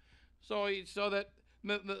 So the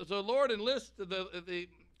Lord enlists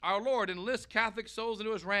our Lord enlists Catholic souls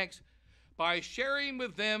into his ranks by sharing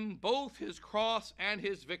with them both his cross and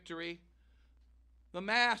his victory. the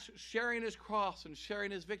Mass sharing his cross and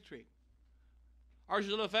sharing his victory.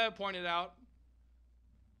 Archbishop Lefebvre pointed out,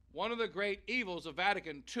 one of the great evils of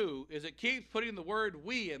Vatican II is it keeps putting the word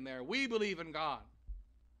we in there. We believe in God.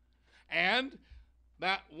 And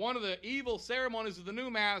that one of the evil ceremonies of the new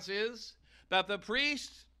Mass is that the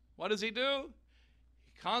priest, what does he do?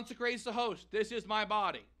 He consecrates the host. This is my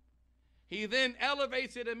body. He then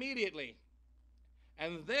elevates it immediately.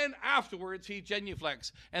 And then afterwards he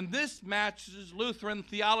genuflects. And this matches Lutheran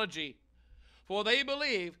theology. For they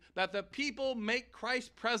believe that the people make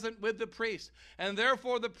Christ present with the priest, and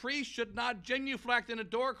therefore the priest should not genuflect and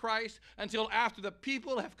adore Christ until after the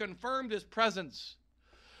people have confirmed his presence.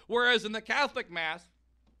 Whereas in the Catholic Mass,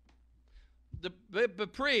 the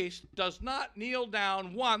priest does not kneel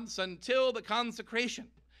down once until the consecration.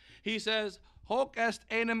 He says, Hoc est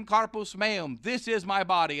enim corpus meum, this is my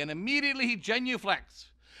body, and immediately he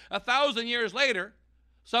genuflects. 1,000 years later,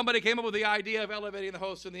 somebody came up with the idea of elevating the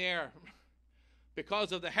host in the air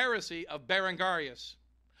because of the heresy of Berengarius.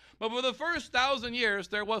 But for the first 1,000 years,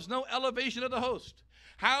 there was no elevation of the host.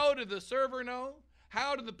 How did the server know?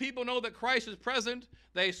 How did the people know that Christ is present?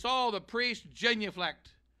 They saw the priest genuflect.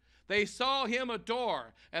 They saw him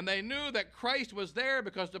adore, and they knew that Christ was there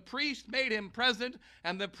because the priest made him present,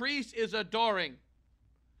 and the priest is adoring.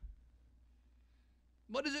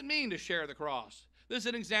 What does it mean to share the cross? This is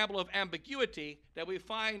an example of ambiguity that we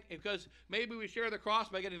find because maybe we share the cross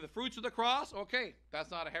by getting the fruits of the cross. Okay,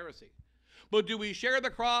 that's not a heresy. But do we share the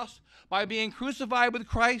cross by being crucified with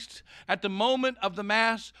Christ at the moment of the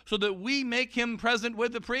Mass so that we make him present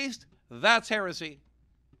with the priest? That's heresy.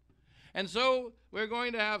 And so we're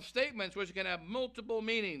going to have statements which can have multiple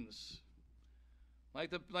meanings,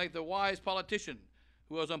 like the wise politician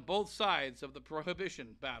who was on both sides of the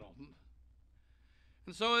prohibition battle.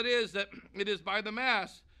 And so it is that it is by the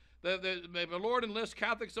Mass that the Lord enlists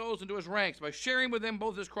Catholic souls into his ranks by sharing with them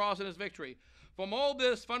both his cross and his victory. From all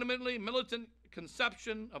this fundamentally militant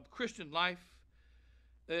conception of Christian life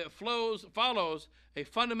follows a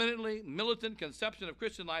fundamentally militant conception of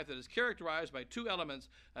Christian life that is characterized by two elements: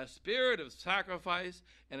 a spirit of sacrifice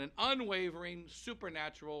and an unwavering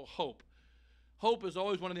supernatural hope. Hope is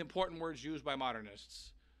always one of the important words used by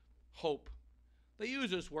modernists. Hope. They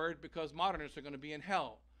use this word because modernists are going to be in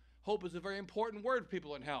hell. Hope is a very important word for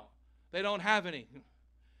people in hell. They don't have any.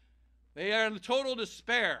 They are in total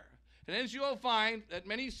despair. And as you will find that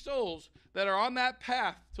many souls that are on that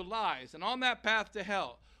path to lies and on that path to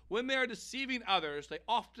hell, when they are deceiving others, they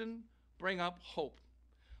often bring up hope.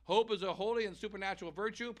 Hope is a holy and supernatural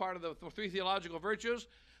virtue, part of the three theological virtues,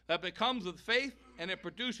 that becomes with faith and it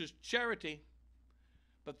produces charity.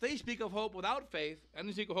 But they speak of hope without faith and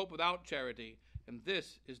they speak of hope without charity. And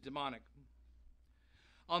this is demonic.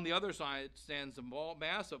 On the other side stands the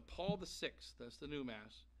Mass of Paul VI, that's the new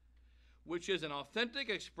Mass, which is an authentic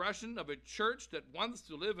expression of a church that wants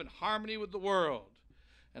to live in harmony with the world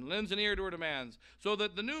and lends an ear to her demands. So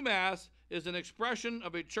that the new Mass is an expression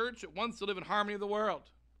of a church that wants to live in harmony with the world.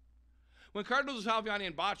 When Cardinals Salviani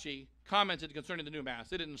and Bacci commented concerning the new Mass,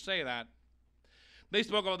 they didn't say that. They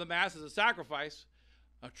spoke of the Mass as a sacrifice,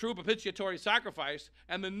 a true propitiatory sacrifice,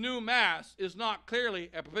 and the new Mass is not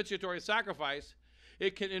clearly a propitiatory sacrifice.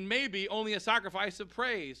 It may be only a sacrifice of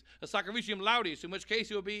praise, a sacrificium laudis, in which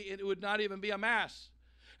case it would not even be a Mass.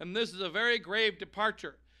 And this is a very grave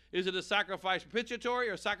departure. Is it a sacrifice propitiatory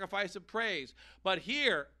or a sacrifice of praise? But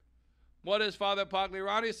here, what does Father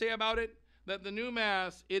Pagliarani say about it? That the new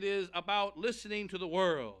Mass, it is about listening to the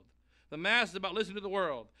world. The Mass is about listening to the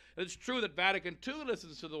world. It's true that Vatican II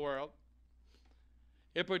listens to the world.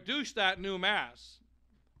 It produced that new Mass.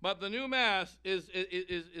 But the new Mass is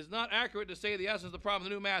not accurate to say the essence of the problem of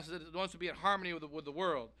the new Mass is that it wants to be in harmony with the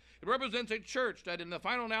world. It represents a church that in the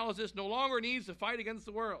final analysis no longer needs to fight against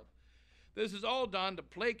the world. This is all done to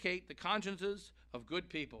placate the consciences of good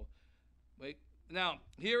people. Now,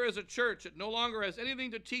 here is a church that no longer has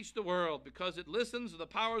anything to teach the world because it listens to the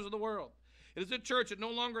powers of the world. It is a church that no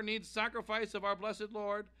longer needs sacrifice of our blessed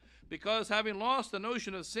Lord because having lost the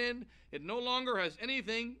notion of sin, it no longer has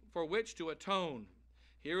anything for which to atone.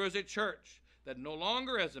 Here is a church that no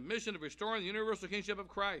longer has a mission of restoring the universal kingship of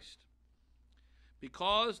Christ.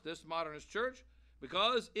 Because this modernist church,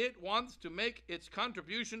 because it wants to make its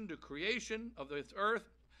contribution to creation of this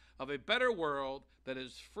earth, of a better world that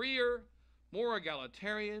is freer, more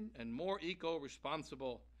egalitarian, and more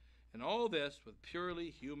eco-responsible. And all this with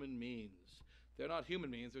purely human means. They're not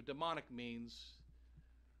human means, they're demonic means.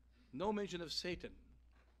 No mention of Satan.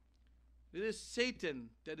 It is Satan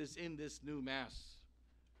that is in this new Mass.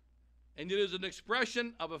 And it is an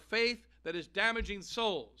expression of a faith that is damaging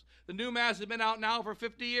souls. The new Mass has been out now for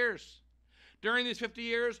 50 years. During these 50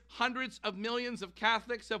 years, hundreds of millions of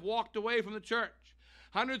Catholics have walked away from the church.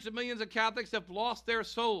 Hundreds of millions of Catholics have lost their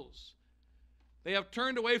souls. They have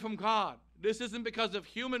turned away from God. This isn't because of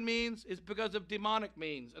human means, it's because of demonic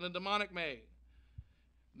means and a demonic way.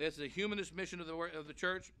 This is a humanist mission of the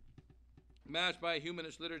church, matched by a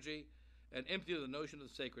humanist liturgy, and empty of the notion of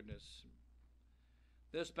sacredness.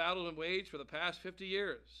 This battle has been waged for the past 50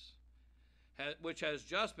 years, which has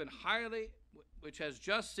just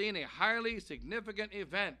seen a highly significant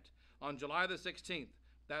event on July the 16th.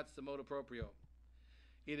 That's the Motu Proprio.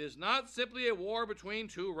 It is not simply a war between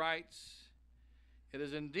two rights. It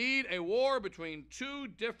is indeed a war between two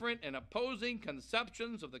different and opposing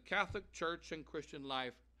conceptions of the Catholic Church and Christian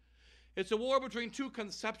life. It's a war between two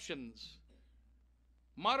conceptions.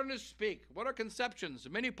 Modernists speak. What are conceptions?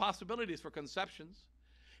 Many possibilities for conceptions.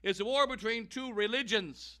 It's a war between two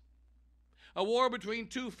religions, a war between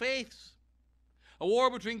two faiths, a war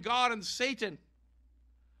between God and Satan.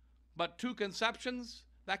 But two conceptions,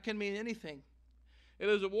 that can mean anything. It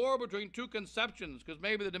is a war between two conceptions, because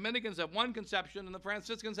maybe the Dominicans have one conception and the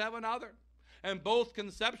Franciscans have another. And both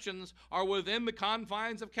conceptions are within the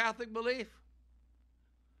confines of Catholic belief.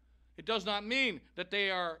 It does not mean that they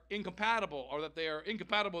are incompatible or that they are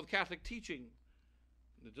incompatible with Catholic teaching.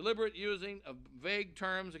 The deliberate using of vague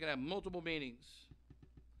terms that can have multiple meanings.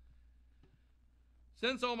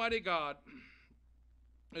 Since Almighty God,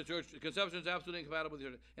 the church conception is absolutely incompatible with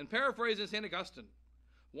the church. In paraphrasing St. Augustine,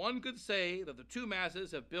 one could say that the two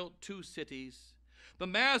masses have built two cities. The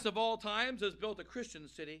Mass of all times has built a Christian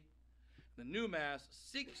city. The new Mass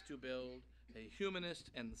seeks to build a humanist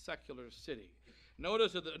and secular city.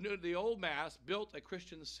 Notice that the old Mass built a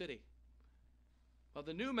Christian city. But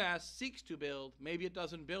the new Mass seeks to build, maybe it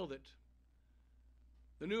doesn't build it.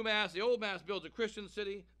 The old Mass builds a Christian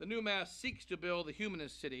city. The new Mass seeks to build a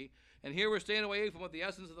humanist city. And here we're staying away from what the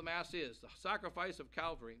essence of the Mass is, the sacrifice of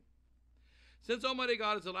Calvary. Since Almighty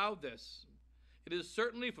God has allowed this, it is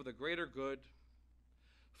certainly for the greater good.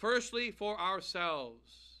 Firstly, for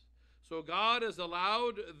ourselves. So God has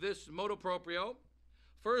allowed this Motu Proprio,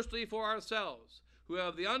 firstly for ourselves, who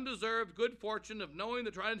have the undeserved good fortune of knowing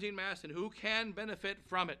the Tridentine Mass and who can benefit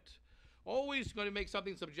from it. Always going to make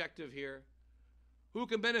something subjective here. Who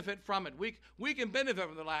can benefit from it? We can benefit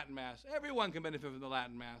from the Latin Mass. Everyone can benefit from the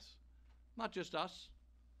Latin Mass, not just us.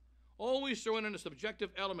 Always throw in a subjective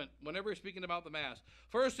element whenever we're speaking about the Mass.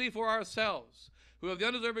 Firstly, for ourselves, who have the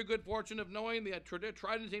undeserved good fortune of knowing the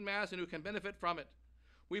Tridentine Mass and who can benefit from it.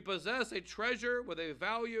 We possess a treasure with a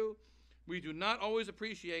value we do not always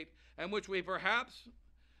appreciate and which we perhaps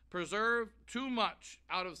preserve too much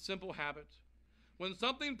out of simple habit. When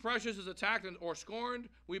something precious is attacked or scorned,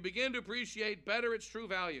 we begin to appreciate better its true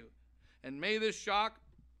value. And may this shock,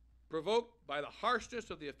 provoked by the harshness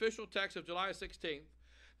of the official text of July 16th,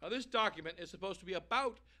 now, this document is supposed to be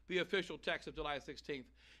about the official text of July 16th.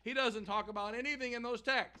 He doesn't talk about anything in those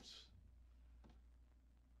texts.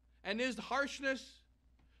 And is the harshness?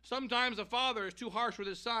 Sometimes a father is too harsh with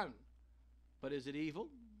his son. But is it evil?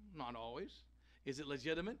 Not always. Is it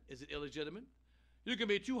legitimate? Is it illegitimate? You can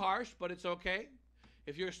be too harsh, but it's okay.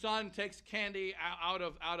 If your son takes candy out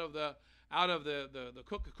of the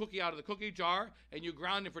cookie out of the cookie jar and you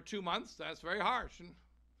ground him for 2 months, that's very harsh. And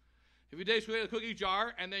if you take a cookie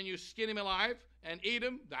jar and then you skin him alive and eat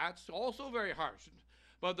him, that's also very harsh.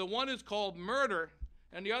 But the one is called murder,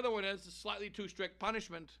 and the other one is a slightly too strict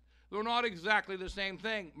punishment. They're not exactly the same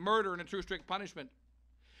thing, murder and a too strict punishment.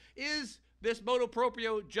 Is this Motu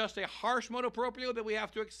Proprio just a harsh Motu Proprio that we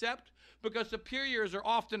have to accept because superiors are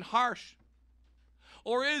often harsh?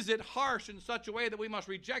 Or is it harsh in such a way that we must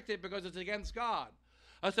reject it because it's against God?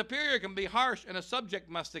 A superior can be harsh and a subject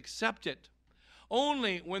must accept it.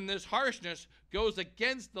 Only when this harshness goes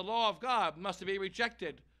against the law of God must it be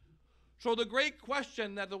rejected. So the great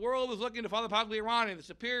question that the world is looking to Father Pagliarani, the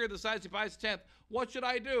superior of the Society of Pius X, what should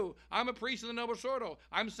I do? I'm a priest of the Noble Sordo.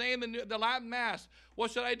 I'm saying the Latin Mass.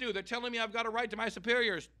 What should I do? They're telling me I've got to write to my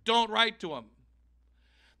superiors. Don't write to them.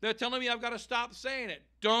 They're telling me I've got to stop saying it.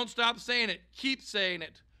 Don't stop saying it. Keep saying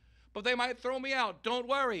it. But they might throw me out. Don't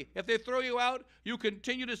worry. If they throw you out, you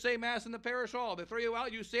continue to say Mass in the parish hall. If they throw you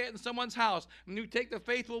out, you say it in someone's house, and you take the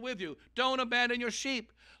faithful with you. Don't abandon your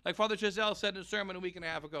sheep. Like Father Giselle said in a sermon a week and a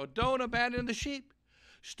half ago, don't abandon the sheep.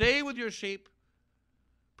 Stay with your sheep.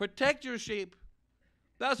 Protect your sheep.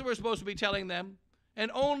 That's what we're supposed to be telling them. And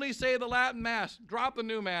only say the Latin Mass. Drop the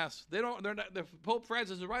new Mass. Pope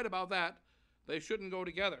Francis is right about that. They shouldn't go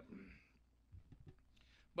together.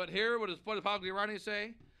 But here, what does Pagliarani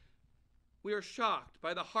say? We are shocked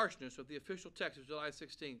by the harshness of the official text of July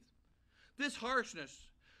 16th. This harshness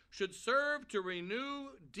should serve to renew,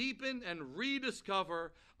 deepen, and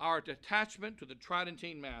rediscover our attachment to the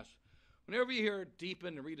Tridentine Mass. Whenever you hear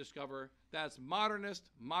deepen and rediscover, that's modernist,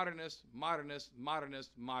 modernist, modernist,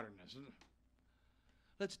 modernist, modernist.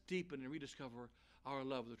 Let's deepen and rediscover our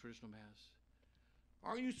love of the traditional Mass.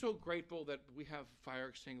 Aren't you so grateful that we have fire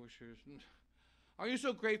extinguishers? Are you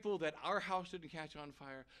so grateful that our house didn't catch on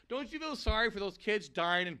fire? Don't you feel sorry for those kids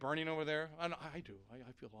dying and burning over there? I do.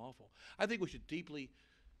 I feel awful. I think we should deeply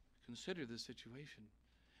consider this situation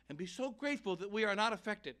and be so grateful that we are not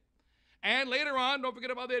affected. And later on, don't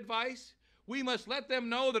forget about the advice. We must let them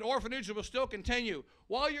know that orphanages will still continue.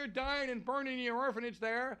 While you're dying and burning in your orphanage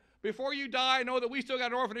there, before you die, know that we still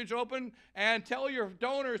got an orphanage open, and tell your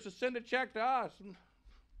donors to send a check to us.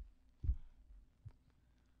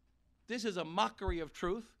 This is a mockery of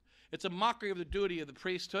truth. It's a mockery of the duty of the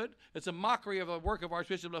priesthood. It's a mockery of the work of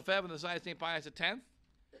Archbishop Lefebvre and the Society of St. Pius X.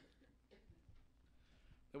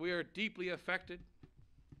 That we are deeply affected.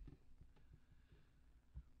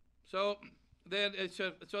 So then,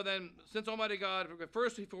 since Almighty God,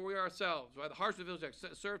 firstly, for we ourselves, by the hearts of the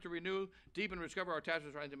serve to renew, deepen, and discover our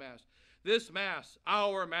attachment to Mass. This Mass,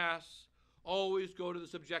 our Mass, always go to the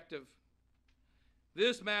subjective.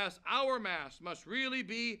 This Mass, our Mass, must really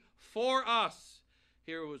be for us.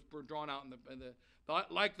 Here it was drawn out in the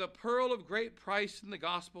like the pearl of great price in the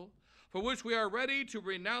gospel, for which we are ready to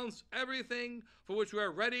renounce everything, for which we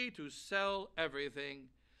are ready to sell everything.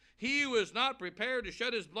 He who is not prepared to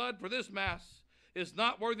shed his blood for this Mass is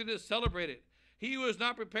not worthy to celebrate it. He who is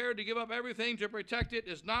not prepared to give up everything to protect it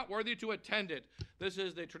is not worthy to attend it. This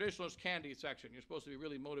is the traditionalist candy section. You're supposed to be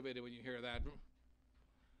really motivated when you hear that.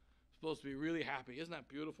 Supposed to be really happy. Isn't that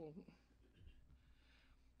beautiful?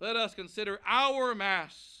 Let us consider our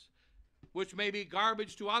Mass, which may be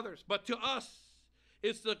garbage to others, but to us,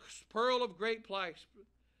 it's the pearl of great price.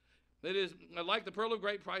 It is like the pearl of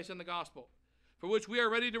great price in the gospel, for which we are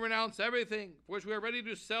ready to renounce everything, for which we are ready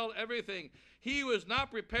to sell everything. He who is not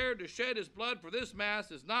prepared to shed his blood for this Mass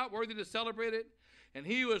is not worthy to celebrate it, and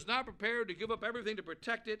he who is not prepared to give up everything to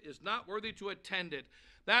protect it is not worthy to attend it.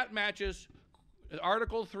 That matches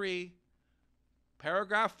Article 3,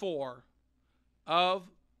 Paragraph 4 of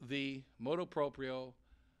the Motu Proprio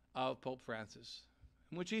of Pope Francis,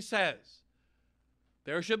 in which he says,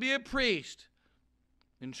 there should be a priest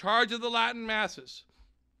in charge of the Latin Masses,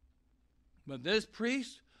 but this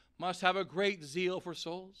priest must have a great zeal for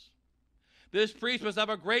souls. This priest must have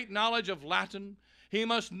a great knowledge of Latin. He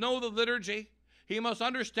must know the liturgy. He must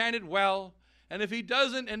understand it well. And if he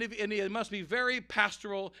doesn't, and he must be very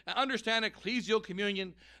pastoral and understand ecclesial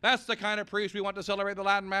communion, that's the kind of priest we want to celebrate the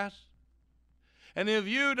Latin Mass. And if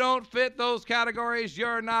you don't fit those categories,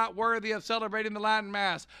 you're not worthy of celebrating the Latin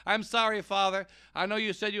Mass. I'm sorry, Father. I know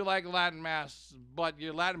you said you like Latin Mass, but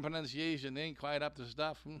your Latin pronunciation ain't quite up to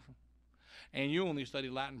stuff. And you only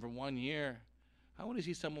studied Latin for 1 year. I want to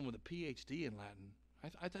see someone with a PhD in Latin.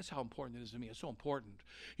 That's how important it is to me. It's so important.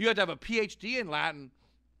 You have to have a PhD in Latin.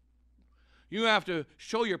 You have to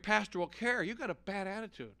show your pastoral care. You've got a bad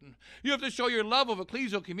attitude. You have to show your love of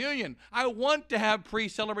ecclesial communion. I want to have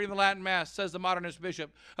priests celebrating the Latin Mass, says the modernist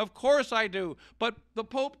bishop. Of course I do. But the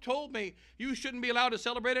Pope told me you shouldn't be allowed to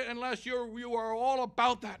celebrate it unless you are all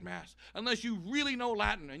about that Mass, unless you really know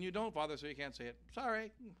Latin. And you don't, Father, so you can't say it.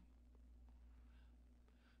 Sorry.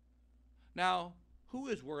 Now, who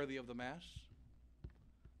is worthy of the Mass?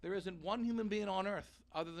 There isn't one human being on earth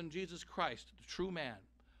other than Jesus Christ, the true man,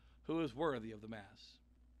 who is worthy of the Mass.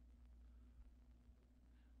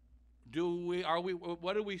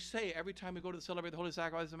 What do we say every time we go to celebrate the Holy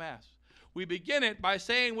Sacrifice of the Mass? We begin it by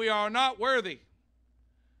saying we are not worthy,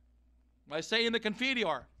 by saying the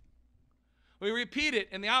Confiteor. We repeat it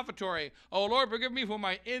in the offertory. Oh Lord, forgive me for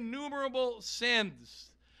my innumerable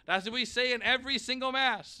sins. That's what we say in every single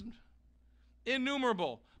Mass.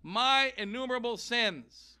 Innumerable. My innumerable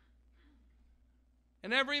sins.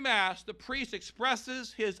 In every Mass, the priest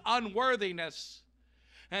expresses his unworthiness.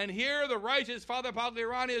 And here the righteous Father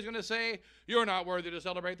Pagliarani is going to say, you're not worthy to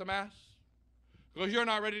celebrate the Mass because you're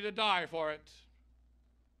not ready to die for it.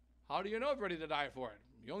 How do you know if you're ready to die for it?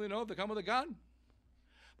 You only know if they come with a gun.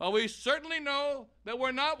 But we certainly know that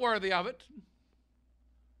we're not worthy of it.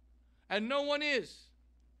 And no one is.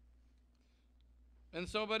 And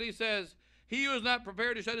so, but he says, he who is not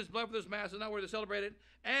prepared to shed his blood for this Mass is not worthy to celebrate it.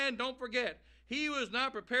 And don't forget, he who is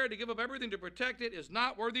not prepared to give up everything to protect it is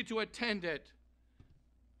not worthy to attend it.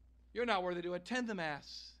 You're not worthy to attend the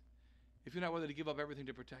Mass if you're not worthy to give up everything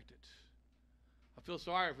to protect it. I feel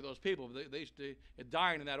sorry for those people. They're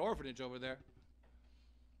dying in that orphanage over there.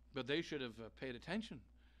 But they should have paid attention.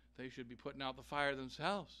 They should be putting out the fire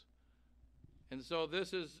themselves. And so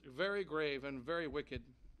this is very grave and very wicked.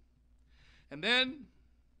 And then,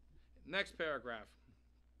 next paragraph.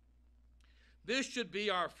 This should be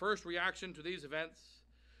our first reaction to these events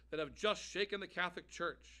that have just shaken the Catholic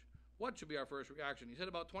Church. What should be our first reaction? He said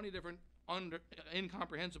about 20 different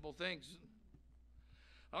incomprehensible things.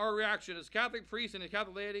 Our reaction as Catholic priests and as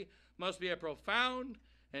Catholic laity must be a profound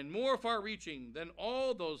and more far-reaching than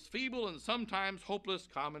all those feeble and sometimes hopeless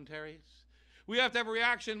commentaries. We have to have a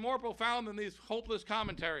reaction more profound than these hopeless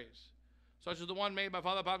commentaries, such as the one made by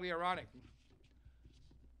Father Pagliarani.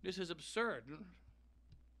 This is absurd.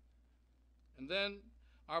 And then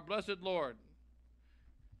our blessed Lord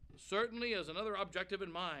certainly has another objective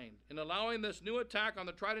in mind in allowing this new attack on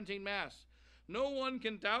the Tridentine Mass. No one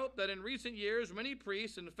can doubt that in recent years many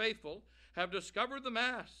priests and faithful have discovered the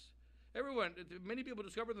Mass. Many people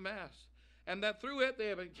discovered the Mass. And that through it they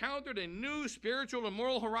have encountered a new spiritual and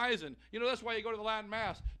moral horizon. You know, that's why you go to the Latin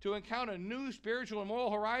Mass, to encounter a new spiritual and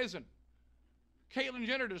moral horizon. Caitlyn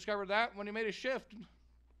Jenner discovered that when he made a shift.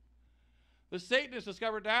 The Satanists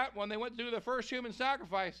discovered that when they went to do the first human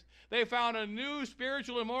sacrifice. They found a new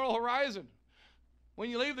spiritual and moral horizon. When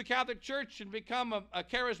you leave the Catholic Church and become a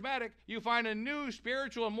charismatic, you find a new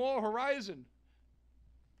spiritual and moral horizon.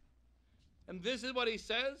 And this is what he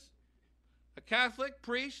says. A Catholic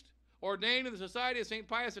priest ordained in the Society of St.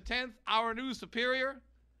 Pius X, our new superior.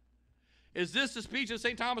 Is this the speech of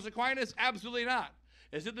St. Thomas Aquinas? Absolutely not.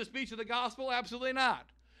 Is it the speech of the gospel? Absolutely not.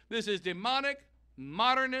 This is demonic,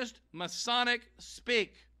 modernist, Masonic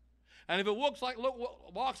speak. And if it walks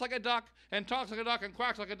like a duck and talks like a duck and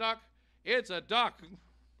quacks like a duck, it's a duck.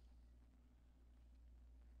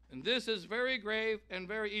 And this is very grave and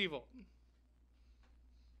very evil.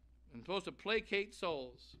 And supposed to placate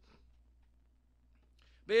souls.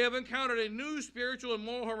 They have encountered a new spiritual and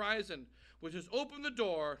moral horizon, which has opened the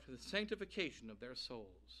door to the sanctification of their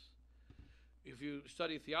souls. If you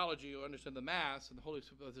study theology, you understand the Mass and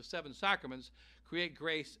the seven sacraments create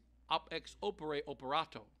grace ex opere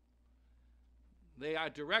operato. They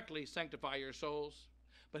directly sanctify your souls.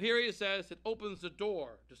 But here he says it opens the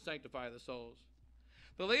door to sanctify the souls.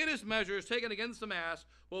 The latest measures taken against the Mass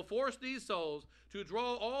will force these souls to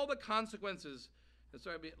draw all the consequences. It's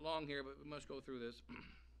sorry to be long here, but we must go through this.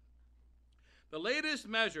 The latest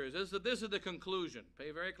measures, this is the conclusion.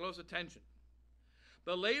 Pay very close attention.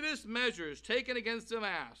 The latest measures taken against the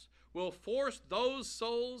Mass will force those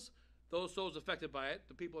souls affected by it,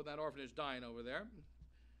 the people in that orphanage dying over there,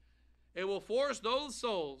 it will force those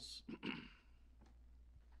souls,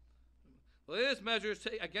 the latest measures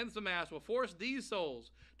against the Mass will force these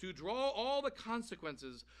souls to draw all the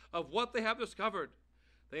consequences of what they have discovered.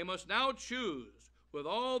 They must now choose, with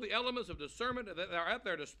all the elements of discernment that are at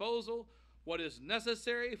their disposal, what is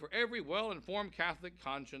necessary for every well-informed Catholic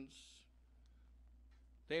conscience.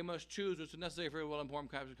 They must choose what's necessary for a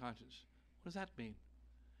well-informed Catholic conscience. What does that mean?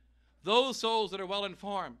 Those souls that are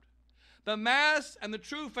well-informed. The Mass and the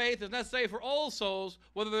true faith is necessary for all souls,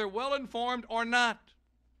 whether they're well-informed or not.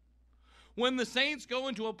 When the saints go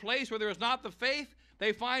into a place where there is not the faith,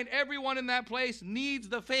 they find everyone in that place needs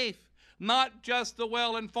the faith, not just the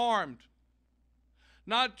well-informed,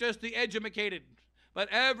 not just the educated, but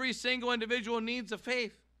every single individual needs a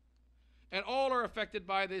faith. And all are affected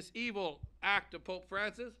by this evil act of Pope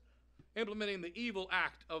Francis, implementing the evil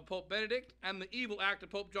act of Pope Benedict and the evil act of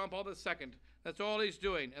Pope John Paul II. That's all he's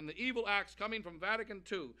doing. And the evil acts coming from Vatican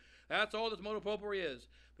II. That's all this Motu Proprio is.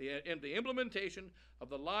 The implementation of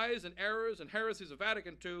the lies and errors and heresies of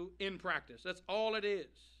Vatican II in practice. That's all it is.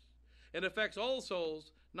 It affects all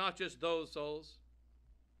souls, not just those souls.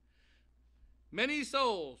 Many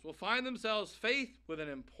souls will find themselves faced with an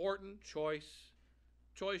important choice.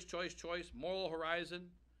 Choice, moral horizon.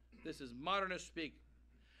 This is modernist speak.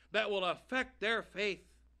 That will affect their faith.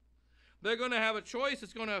 They're going to have a choice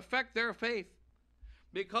that's going to affect their faith.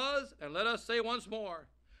 Because, and let us say once more,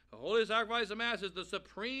 the Holy Sacrifice of Mass is the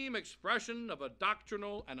supreme expression of a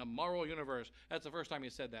doctrinal and a moral universe. That's the first time he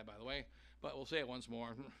said that, by the way, but we'll say it once more.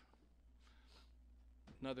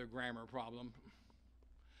 Another grammar problem.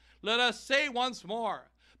 Let us say once more,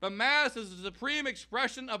 the Mass is the supreme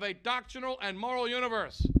expression of a doctrinal and moral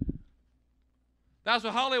universe. That's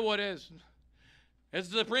what Hollywood is. It's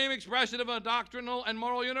the supreme expression of a doctrinal and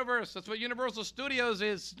moral universe. That's what Universal Studios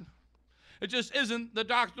is. It just isn't the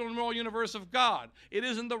doctrinal and moral universe of God. It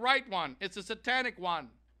isn't the right one. It's a satanic one.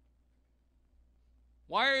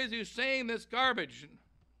 Why is he saying this garbage?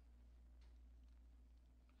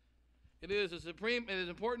 It is an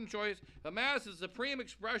important choice. The Mass is the supreme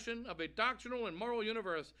expression of a doctrinal and moral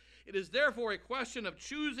universe. It is therefore a question of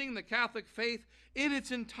choosing the Catholic faith in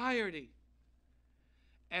its entirety.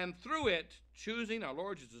 And through it, choosing our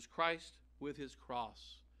Lord Jesus Christ with his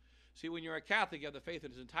cross. See, when you're a Catholic, you have the faith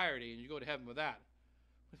in its entirety, and you go to heaven with that.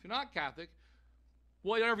 If you're not Catholic,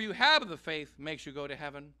 whatever you have of the faith makes you go to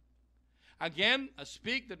heaven. Again, a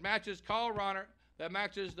speak that matches Karl Rahner, that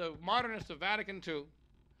matches the modernists of Vatican II.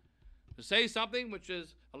 To say something which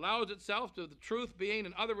allows itself to the truth being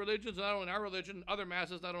in other religions, not only in our religion, other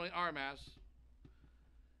masses, not only our mass.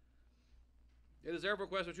 It is therefore a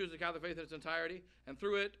question of choosing the Catholic faith in its entirety, and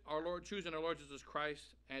through it, our Lord choosing our Lord Jesus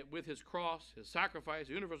Christ, and with his cross, his sacrifice,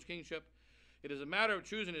 his universal kingship. It is a matter of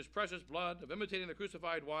choosing his precious blood, of imitating the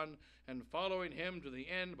crucified one, and following him to the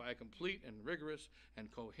end by a complete and rigorous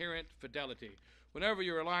and coherent fidelity. Whenever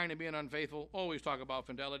you're lying and being unfaithful, always talk about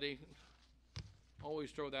fidelity.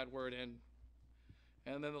 Always throw that word in.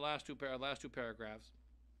 And then the last two paragraphs.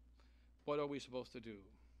 What are we supposed to do?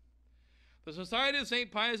 The Society of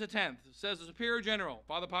St. Pius X, says the Superior General,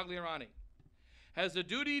 Father Pagliarani, has the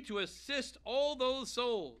duty to assist all those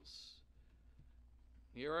souls.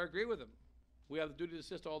 Here I agree with him. We have the duty to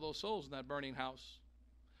assist all those souls in that burning house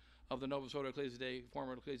of the Novus Ordo Ecclesiae,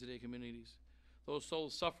 former Ecclesiae communities. Those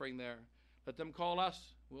souls suffering there. Let them call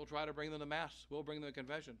us. We'll try to bring them to Mass. We'll bring them to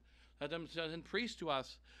confession. Let them send priests to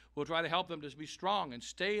us. We'll try to help them to be strong and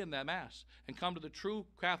stay in that Mass and come to the true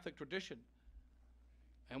Catholic tradition.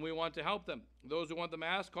 And we want to help them. Those who want the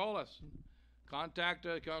Mass, call us. Contact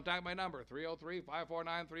my number,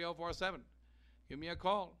 303-549-3047. Give me a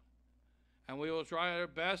call. And we will try our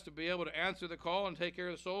best to be able to answer the call and take care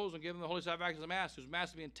of the souls and give them the Holy Sacrifice of Mass, whose Mass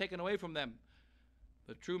is being taken away from them.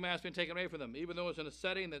 The true Mass being taken away from them. Even though it's in a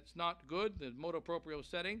setting that's not good, the Motu Proprio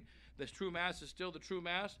setting, this true Mass is still the true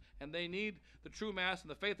Mass, and they need the true Mass and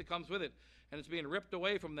the faith that comes with it. And it's being ripped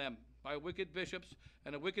away from them by wicked bishops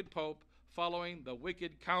and a wicked pope following the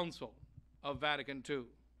wicked council of Vatican II.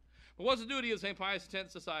 But what's the duty of St. Pius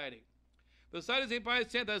X Society? The Society of St.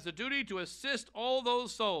 Pius X has the duty to assist all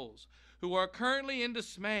those souls who are currently in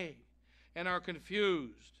dismay and are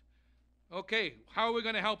confused. Okay, how are we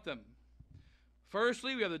going to help them?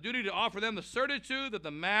 Firstly, we have the duty to offer them the certitude that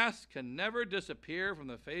the Mass can never disappear from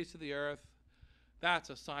the face of the earth. That's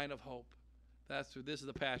a sign of hope. This is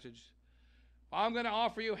the passage. I'm going to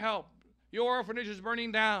offer you help. Your orphanage is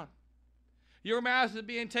burning down. Your Mass is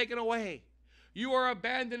being taken away. You are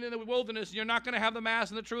abandoned in the wilderness, and you're not going to have the Mass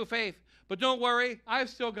and the true faith. But don't worry, I've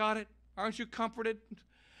still got it. Aren't you comforted?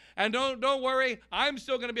 And don't worry, I'm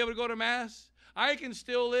still going to be able to go to Mass. I can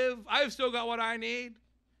still live. I've still got what I need.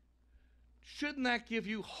 Shouldn't that give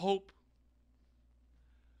you hope?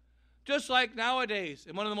 Just like nowadays,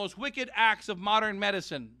 in one of the most wicked acts of modern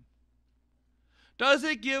medicine, does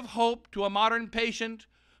it give hope to a modern patient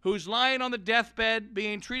who's lying on the deathbed,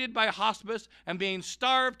 being treated by hospice, and being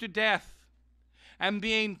starved to death, and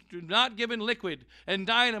being not given liquid, and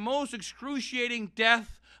dying a most excruciating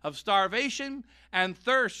death of starvation and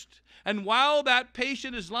thirst? And while that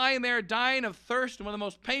patient is lying there dying of thirst, one of the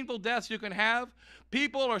most painful deaths you can have,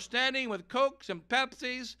 people are standing with Cokes and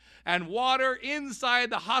Pepsis and water inside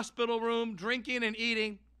the hospital room, drinking and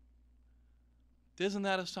eating. Isn't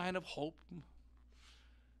that a sign of hope?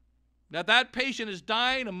 That patient is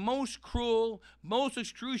dying a most cruel, most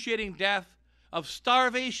excruciating death of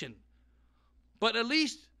starvation. But at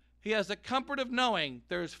least he has the comfort of knowing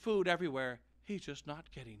there's food everywhere. He's just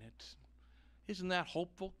not getting it. Isn't that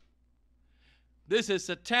hopeful? This is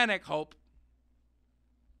satanic hope.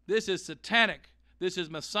 This is satanic. This is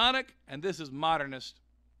Masonic, and this is modernist.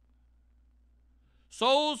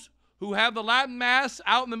 Souls who have the Latin Mass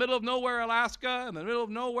out in the middle of nowhere, Alaska, in the middle of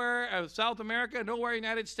nowhere, South America, nowhere,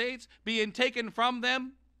 United States, being taken from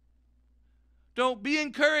them. Don't be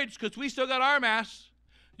encouraged, because we still got our Mass.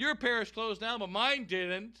 Your parish closed down, but mine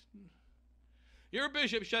didn't. Your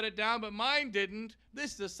bishop shut it down, but mine didn't.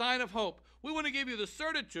 This is a sign of hope. We want to give you the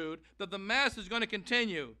certitude that the Mass is going to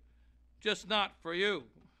continue, just not for you.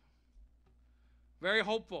 Very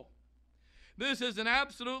hopeful. This is an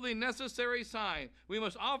absolutely necessary sign. We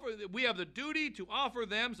have the duty to offer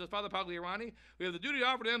them, says Father Pagliarani, we have the duty to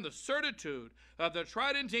offer them the certitude that the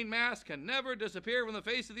Tridentine Mass can never disappear from the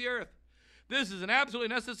face of the earth. This is an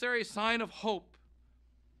absolutely necessary sign of hope.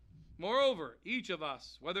 Moreover, each of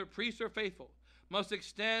us, whether priest or faithful, must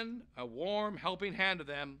extend a warm helping hand to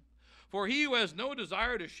them. For he who has no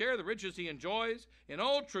desire to share the riches he enjoys, in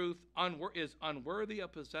all truth, is unworthy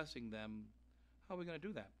of possessing them. How are we going to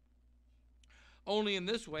do that? Only in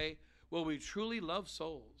this way will we truly love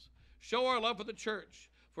souls, show our love for the church,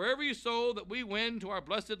 for every soul that we win to our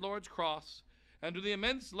blessed Lord's cross, and to the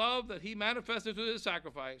immense love that he manifested through his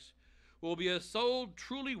sacrifice, will be a soul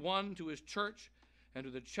truly won to his church, and to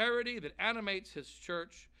the charity that animates his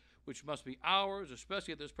church, which must be ours,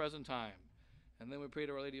 especially at this present time. And then we pray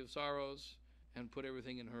to Our Lady of Sorrows and put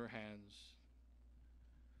everything in her hands.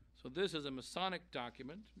 So this is a Masonic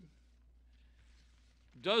document.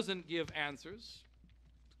 Doesn't give answers.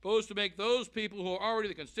 Supposed to make those people who are already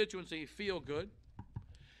the constituency feel good.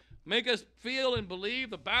 Make us feel and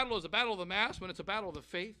believe the battle is a battle of the mass when it's a battle of the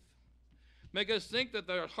faith. Make us think that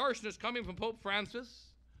there's harshness coming from Pope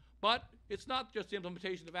Francis, but it's not just the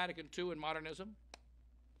implementation of Vatican II and modernism.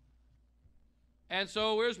 And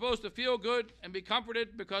so we're supposed to feel good and be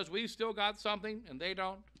comforted because we've still got something and they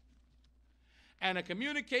don't. And a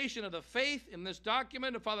communication of the faith in this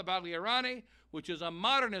document of Father Pagliarani, which is a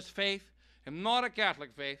modernist faith and not a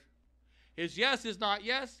Catholic faith. His yes is not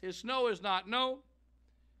yes, his no is not no.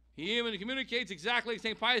 He even communicates exactly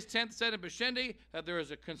St. Pius X said in Pascendi, that there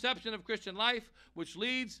is a conception of Christian life which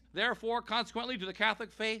leads, therefore, consequently, to the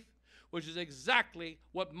Catholic faith, which is exactly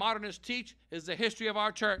what modernists teach is the history of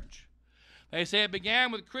our church. They say it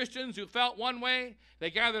began with Christians who felt one way,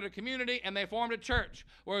 they gathered a community, and they formed a church.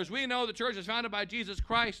 Whereas we know the church is founded by Jesus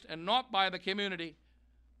Christ and not by the community.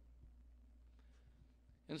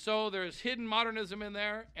 And so there's hidden modernism in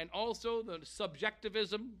there, and also the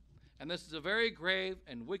subjectivism. And this is a very grave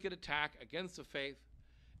and wicked attack against the faith,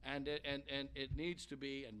 and it needs to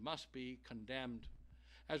be and must be condemned.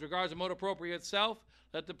 As regards the Motu Proprio itself,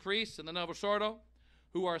 let the priests and the Novo Sordo,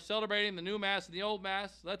 who are celebrating the new Mass and the Old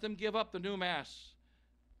Mass, let them give up the new Mass.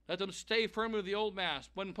 Let them stay firm with the Old Mass.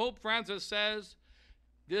 When Pope Francis says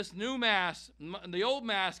this new Mass, the Old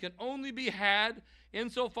Mass can only be had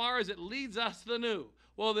insofar as it leads us to the new.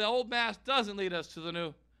 Well, the Old Mass doesn't lead us to the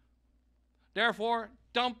new. Therefore,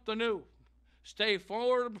 dump the new. Stay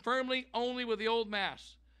forward firmly only with the Old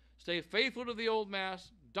Mass. Stay faithful to the Old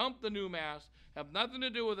Mass. Dump the new Mass. Have nothing to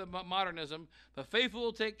do with modernism. The faithful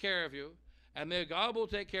will take care of you, and their God will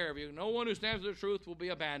take care of you. No one who stands for the truth will be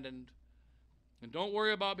abandoned. And don't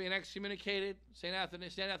worry about being excommunicated. St.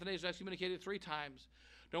 Athanasius was excommunicated 3 times.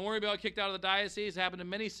 Don't worry about kicked out of the diocese. It happened to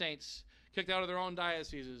many saints, kicked out of their own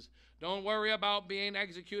dioceses. Don't worry about being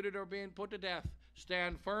executed or being put to death.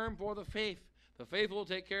 Stand firm for the faith. The faithful will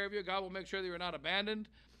take care of you. God will make sure that you're not abandoned,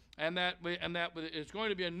 and that it's going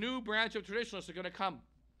to be a new branch of traditionalists that are going to come.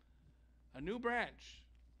 A new branch.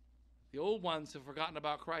 The old ones have forgotten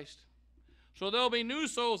about Christ. So there'll be new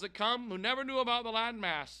souls that come who never knew about the Latin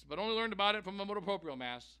Mass, but only learned about it from the Motu Proprio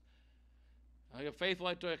Mass. I get faithful.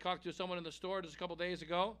 I talked to someone in the store just a couple days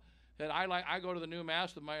ago that I go to the new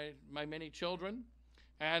Mass with my many children,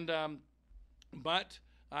 and but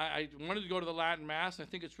I wanted to go to the Latin Mass. I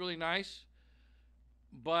think it's really nice.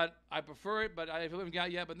 But I prefer it, but I haven't got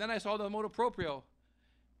it yet. But then I saw the Motu Proprio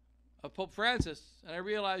of Pope Francis, and I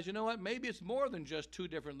realized, you know what? Maybe it's more than just 2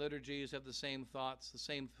 different liturgies have the same thoughts, the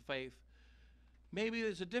same faith. Maybe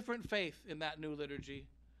there's a different faith in that new liturgy,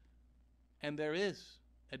 and there is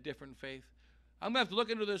a different faith. I'm going to have to look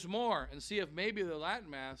into this more and see if maybe the Latin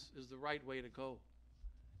Mass is the right way to go.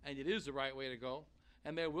 And it is the right way to go,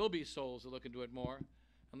 and there will be souls that look into it more.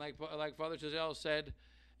 And like Father Chazelle said,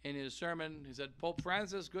 in his sermon, he said, Pope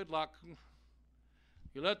Francis, good luck.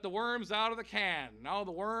 You let the worms out of the can. Now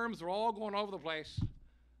the worms are all going over the place.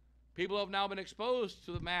 People have now been exposed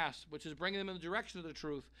to the Mass, which is bringing them in the direction of the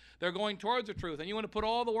truth. They're going towards the truth. And you want to put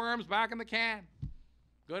all the worms back in the can.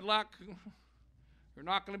 Good luck. You're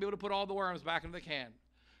not going to be able to put all the worms back into the can.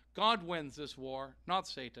 God wins this war, not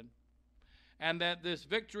Satan. And that this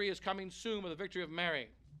victory is coming soon with the victory of Mary.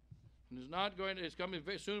 It's coming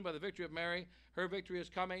soon by the victory of Mary. Her victory is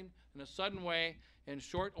coming in a sudden way, in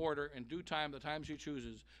short order, in due time, the time she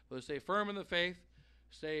chooses. We'll stay firm in the faith,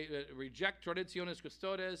 reject Traditionis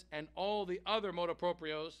Custodes and all the other Motu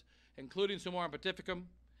Proprios, including Summorum Pontificum,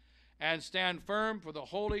 and stand firm for the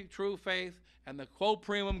holy, true faith and the quo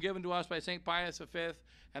primum given to us by St. Pius V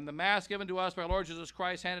and the Mass given to us by our Lord Jesus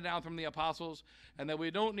Christ, handed down from the apostles, and that we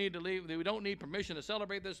don't need permission to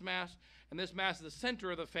celebrate this Mass, and this Mass is the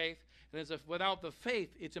center of the faith, and without the faith,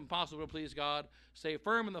 it's impossible to please God. Stay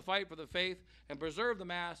firm in the fight for the faith, and preserve the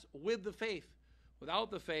Mass with the faith.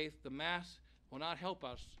 Without the faith, the Mass will not help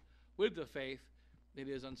us. With the faith, it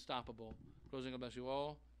is unstoppable. Closing, God bless you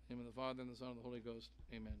all. In the name of the Father, and the Son, and the Holy Ghost.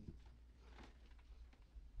 Amen.